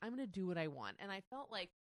affairs. I'm going to do what I want. And I felt like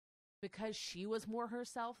because she was more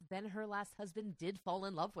herself, then her last husband did fall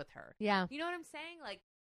in love with her. Yeah. You know what I'm saying? Like,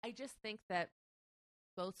 I just think that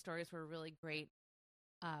both stories were a really great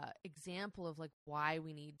example of like why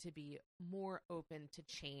we need to be more open to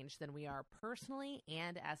change than we are personally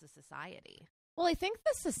and as a society. Well, I think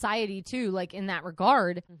the society too, like in that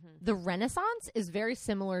regard, the Renaissance is very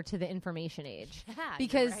similar to the Information Age. Yeah,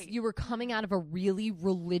 because you were coming out of a really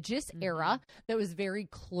religious era that was very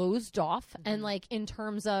closed off. And like in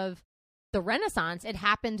terms of the Renaissance, it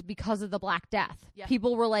happened because of the Black Death. Yeah.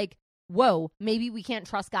 People were like, whoa, maybe we can't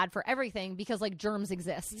trust God for everything because like germs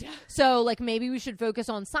exist. Yeah. So like maybe we should focus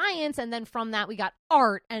on science. And then from that we got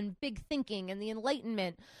art and big thinking and the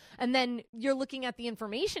Enlightenment. And then you're looking at the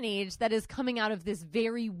Information Age that is coming out of this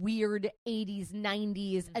very weird 80s,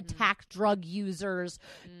 90s attack drug users,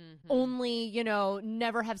 only, you know,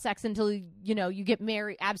 never have sex until, you know, you get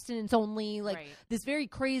married, abstinence only, like this very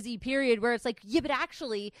crazy period where it's like, yeah, but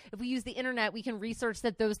actually, if we use the internet, we can research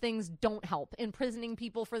that those things don't help. Imprisoning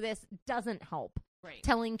people for this doesn't help. Right.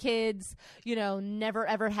 Telling kids, you know, never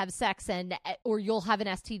ever have sex or you'll have an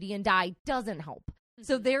STD and die doesn't help.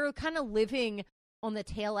 So they're kind of living on the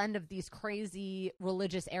tail end of these crazy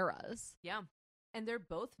religious eras. Yeah. And they're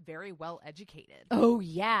both very well educated. Oh,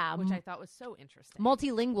 yeah. Which I thought was so interesting.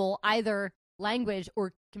 Multilingual, either language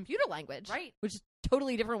or computer language. Right. Which is a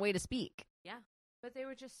totally different way to speak. Yeah. But they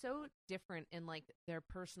were just so different in like their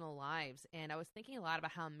personal lives. And I was thinking a lot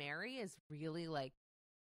about how Mary is really like,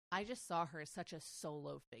 I just saw her as such a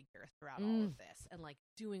solo figure throughout all of this and like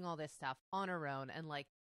doing all this stuff on her own and like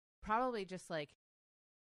probably just like,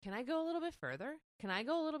 can I go a little bit further? Can I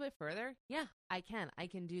go a little bit further? Yeah, I can. I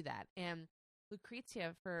can do that. And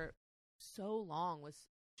Lucrezia for so long was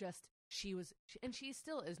just, and she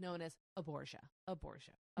still is known as a Borgia.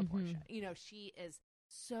 You know, she is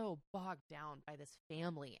so bogged down by this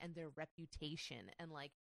family and their reputation. And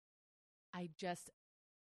like,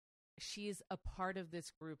 she's a part of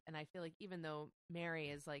this group. And I feel like even though Mary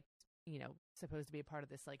is like, you know, supposed to be a part of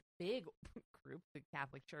this like big group, the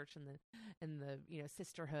Catholic Church and the you know,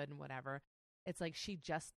 sisterhood and whatever, it's like she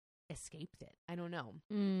just escaped it. I don't know.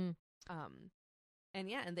 And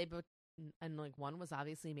yeah, and they both, and like one was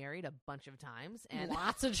obviously married a bunch of times and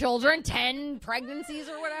lots of children, 10 pregnancies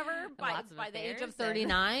or whatever by the age of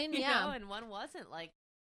 39. And, yeah. You know, and one wasn't. Like,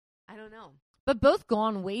 I don't know. But both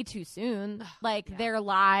gone way too soon. Like their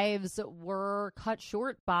lives were cut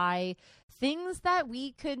short by things that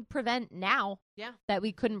we could prevent now. Yeah. That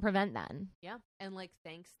we couldn't prevent then. Yeah. And like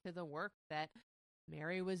thanks to the work that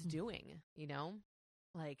Mary was doing, you know?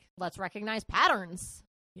 Like, let's recognize patterns.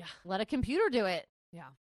 Yeah. Let a computer do it. Yeah.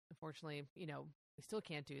 Unfortunately, you know, we still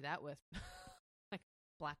can't do that with like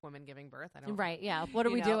Black women giving birth. I don't. Right. Yeah. What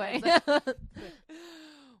are we doing? Like,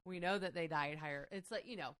 we know that they died higher. It's like,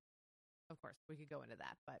 you know, of course we could go into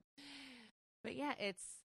that, but yeah,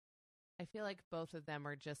 I feel like both of them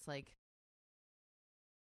are just like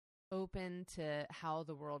open to how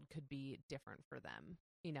the world could be different for them,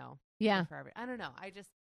 Yeah. I don't know.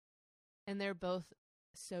 And they're both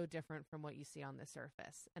so different from what you see on the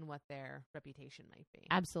surface and what their reputation might be.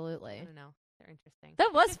 Absolutely. I don't know. They're interesting.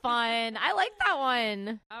 That was fun. I like that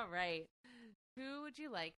one. All right. Who would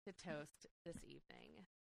you like to toast this evening?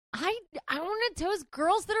 I want to toast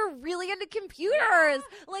girls that are really into computers.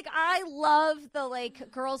 Like, I love the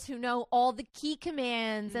girls who know all the key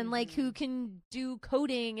commands and who can do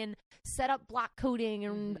coding and set up block coding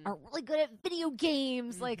and are really good at video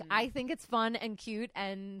games. Like, I think it's fun and cute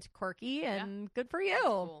and quirky and good for you.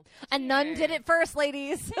 Cool. And none did it first,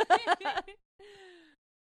 ladies.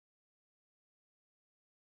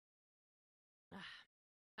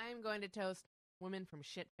 I'm going to toast women from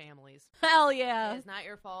shit families. Hell yeah. It's not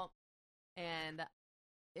your fault. And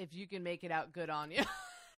if you can make it out, good on you.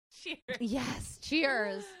 Cheers. Yes.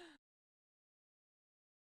 Cheers.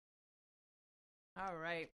 All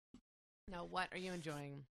right. Now, what are you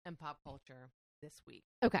enjoying in pop culture this week?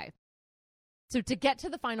 Okay. So to get to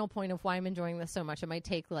the final point of why I'm enjoying this so much, it might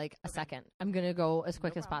take a second. I'm going to go as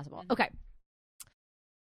quick as possible. Okay.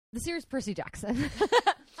 The series Percy Jackson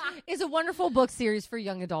is a wonderful book series for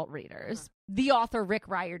young adult readers. The author, Rick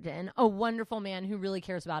Riordan, a wonderful man who really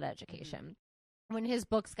cares about education. When his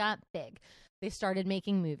books got big, they started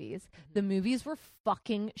making movies. The movies were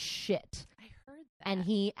fucking shit. I heard that. And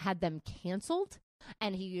he had them canceled,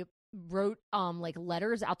 and he wrote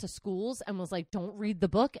letters out to schools and was like, don't read the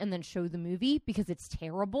book and then show the movie because it's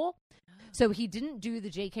terrible. So he didn't do the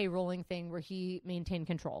J.K. Rowling thing where he maintained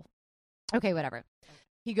control. Okay, whatever.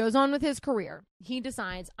 He goes on with his career. He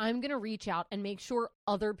decides, I'm going to reach out and make sure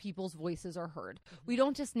other people's voices are heard. We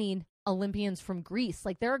don't just need Olympians from Greece.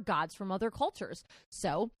 There are gods from other cultures.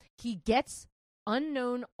 So he gets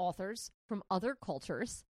unknown authors from other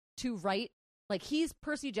cultures to write, he's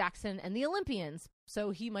Percy Jackson and the Olympians.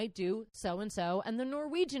 So he might do so-and-so and the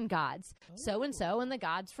Norwegian gods, so-and-so and the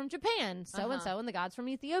gods from Japan, so-and-so and the gods from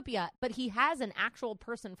Ethiopia. But he has an actual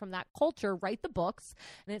person from that culture write the books,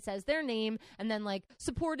 and it says their name, and then,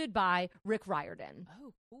 supported by Rick Riordan.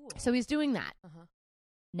 Oh, cool. So he's doing that.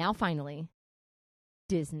 Now, finally,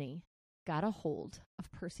 Disney got a hold of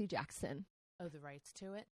Percy Jackson. Oh, the rights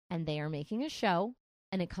to it? And they are making a show,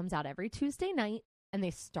 and it comes out every Tuesday night, and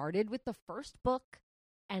they started with the first book,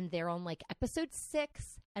 and they're on episode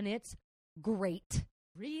 6, and it's great.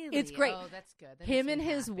 Really? It's great. Oh, that's good. That him and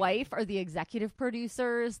his wife are the executive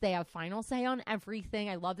producers. They have final say on everything.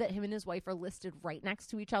 I love that him and his wife are listed right next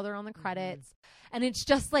to each other on the credits. And it's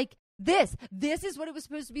just this. This is what it was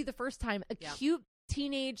supposed to be the first time. A cute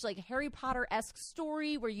teenage, Harry Potter-esque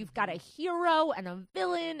story where you've got a hero and a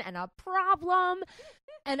villain and a problem.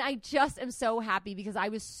 And I just am so happy because I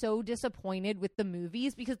was so disappointed with the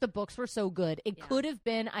movies because the books were so good. It could have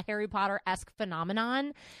been a Harry Potter-esque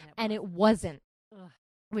phenomenon, and it wasn't,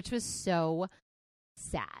 which was so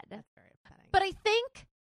sad. That's very upsetting. But I think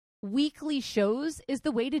weekly shows is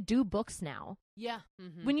the way to do books now. Yeah.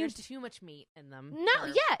 When There's too much meat in them. No,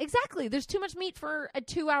 yeah, exactly. There's too much meat for a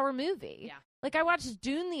 2-hour movie. Yeah. I watched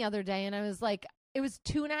Dune the other day, and I was it was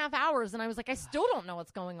 2.5 hours, and I was I still don't know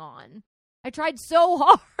what's going on. I tried so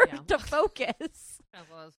hard to focus.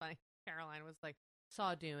 Well, it was funny. Caroline was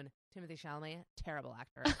saw Dune, Timothée Chalamet, terrible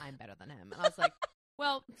actor. I'm better than him. And I was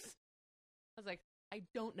I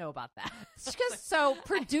don't know about that. So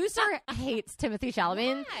producer hates Timothée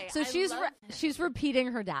Chalamet. Why? So she's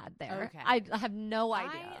repeating her dad there. Okay. I have no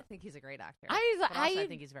idea. I think he's a great actor. I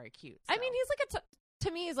think he's very cute. So. I mean, he's to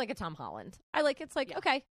me, he's like a Tom Holland.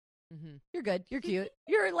 Okay. You're good. You're cute.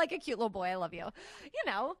 You're a cute little boy. I love you.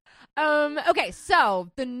 Okay, so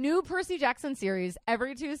the new Percy Jackson series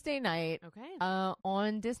every Tuesday night. Okay.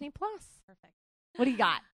 On Disney Plus. Perfect. What do you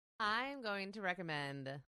got? I'm going to recommend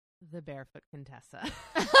The Barefoot Contessa.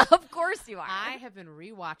 Of course you are. I have been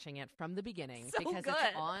rewatching it from the beginning because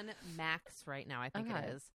it's on Max right now. I think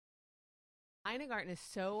it is. Ina Garten is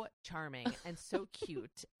so charming and so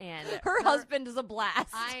cute, and her husband is a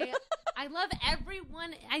blast. I love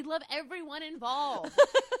everyone. I love everyone involved,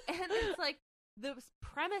 and it's the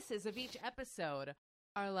premises of each episode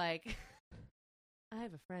are I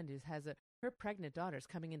have a friend who has her pregnant daughter's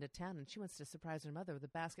coming into town, and she wants to surprise her mother with a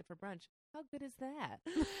basket for brunch. How good is that?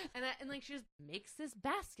 and she just makes this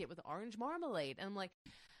basket with orange marmalade, and I'm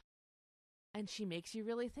and she makes you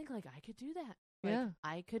really think I could do that.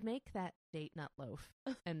 I could make that date nut loaf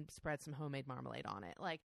and spread some homemade marmalade on it.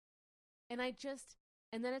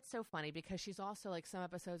 And then it's so funny because she's also some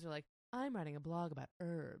episodes are I'm writing a blog about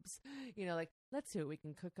herbs. Let's see what we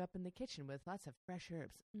can cook up in the kitchen with lots of fresh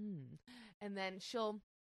herbs. And then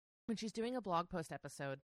when she's doing a blog post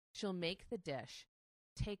episode, she'll make the dish,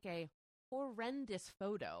 take a horrendous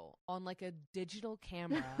photo on like a digital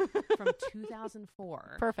camera from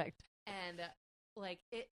 2004. Perfect. And like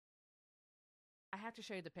it, I have to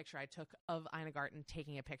show you the picture I took of Ina Garten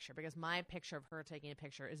taking a picture, because my picture of her taking a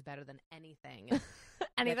picture is better than anything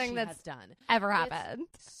that's done ever happened.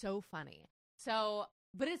 It's so funny. So,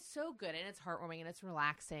 but it's so good, and it's heartwarming, and it's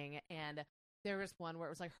relaxing. And there was one where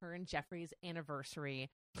it was like her and Jeffrey's anniversary,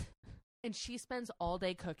 and she spends all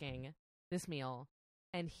day cooking this meal,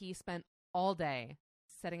 and he spent all day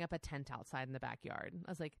setting up a tent outside in the backyard.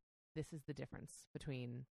 I was like, this is the difference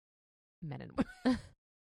between men and women.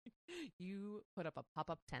 You put up a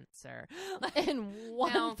pop-up tent, sir. In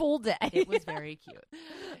one full day. It was very cute.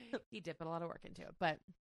 He did put a lot of work into it, but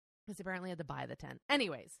because apparently had to buy the tent.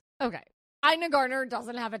 Anyways. Okay. Ina Garten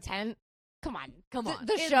doesn't have a tent. Come on.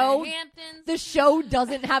 The show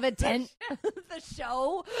doesn't have a tent.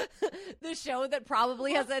 the show that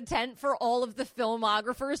probably has a tent for all of the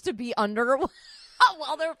filmographers to be under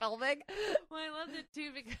while they're filming. Well, I loved it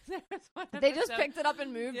too, because there was one episode. They just picked it up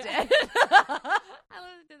and moved it. I loved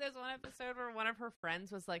it. There's one episode where one of her friends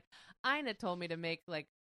was like, Ina told me to make like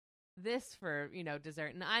this for,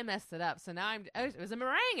 dessert, and I messed it up. So now it was a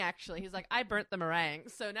meringue, actually. He's like, I burnt the meringue,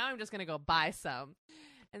 so now I'm just going to go buy some.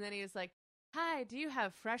 And then he was like, hi, do you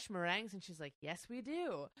have fresh meringues? And she's like, yes, we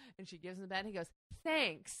do. And she gives him the bag, and he goes,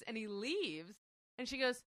 thanks. And he leaves. And she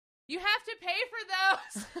goes, you have to pay for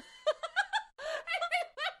those. And they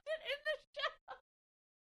left it in the show.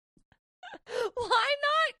 Why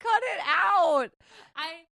not cut it out?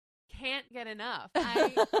 I can't get enough.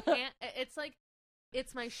 I can't. It's like,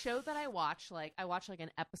 it's my show that I watch. Like, I watch like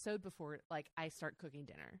an episode before like I start cooking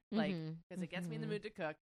dinner. Like, because it gets me in the mood to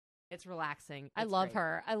cook. It's relaxing. I love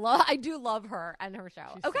her. I do love her and her show.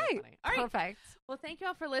 She's okay. So funny. All right. Perfect. Well, thank you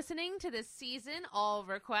all for listening to this season. All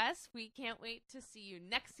requests. We can't wait to see you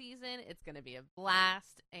next season. It's going to be a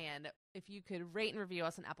blast. And if you could rate and review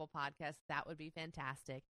us on Apple Podcasts, that would be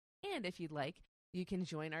fantastic. And if you'd like, you can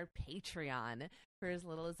join our Patreon for as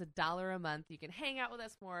little as $1 a month. You can hang out with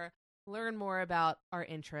us more, learn more about our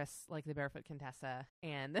interests like the Barefoot Contessa,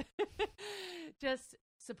 and just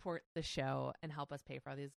support the show and help us pay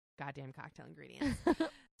for all these goddamn cocktail ingredients.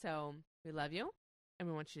 So we love you, and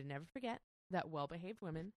we want you to never forget that well-behaved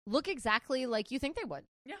women look exactly like you think they would.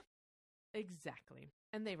 Yeah, exactly.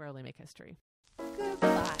 And they rarely make history.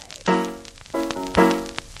 Goodbye.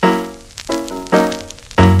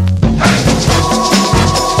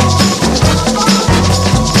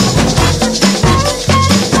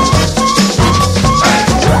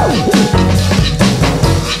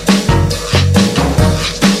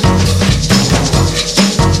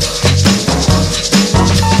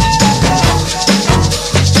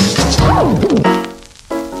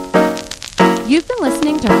 You've been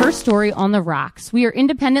listening to Her Story on the Rocks. We are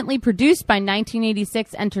independently produced by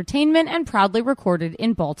 1986 Entertainment and proudly recorded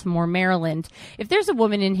in Baltimore, Maryland. If there's a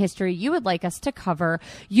woman in history you would like us to cover,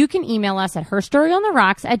 you can email us at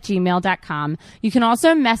herstoryontheRocks@gmail.com. You can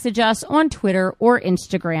also message us on Twitter or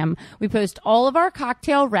Instagram. We post all of our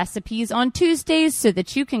cocktail recipes on Tuesdays so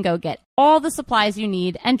that you can go get all the supplies you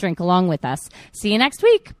need and drink along with us. See you next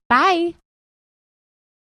week. Bye.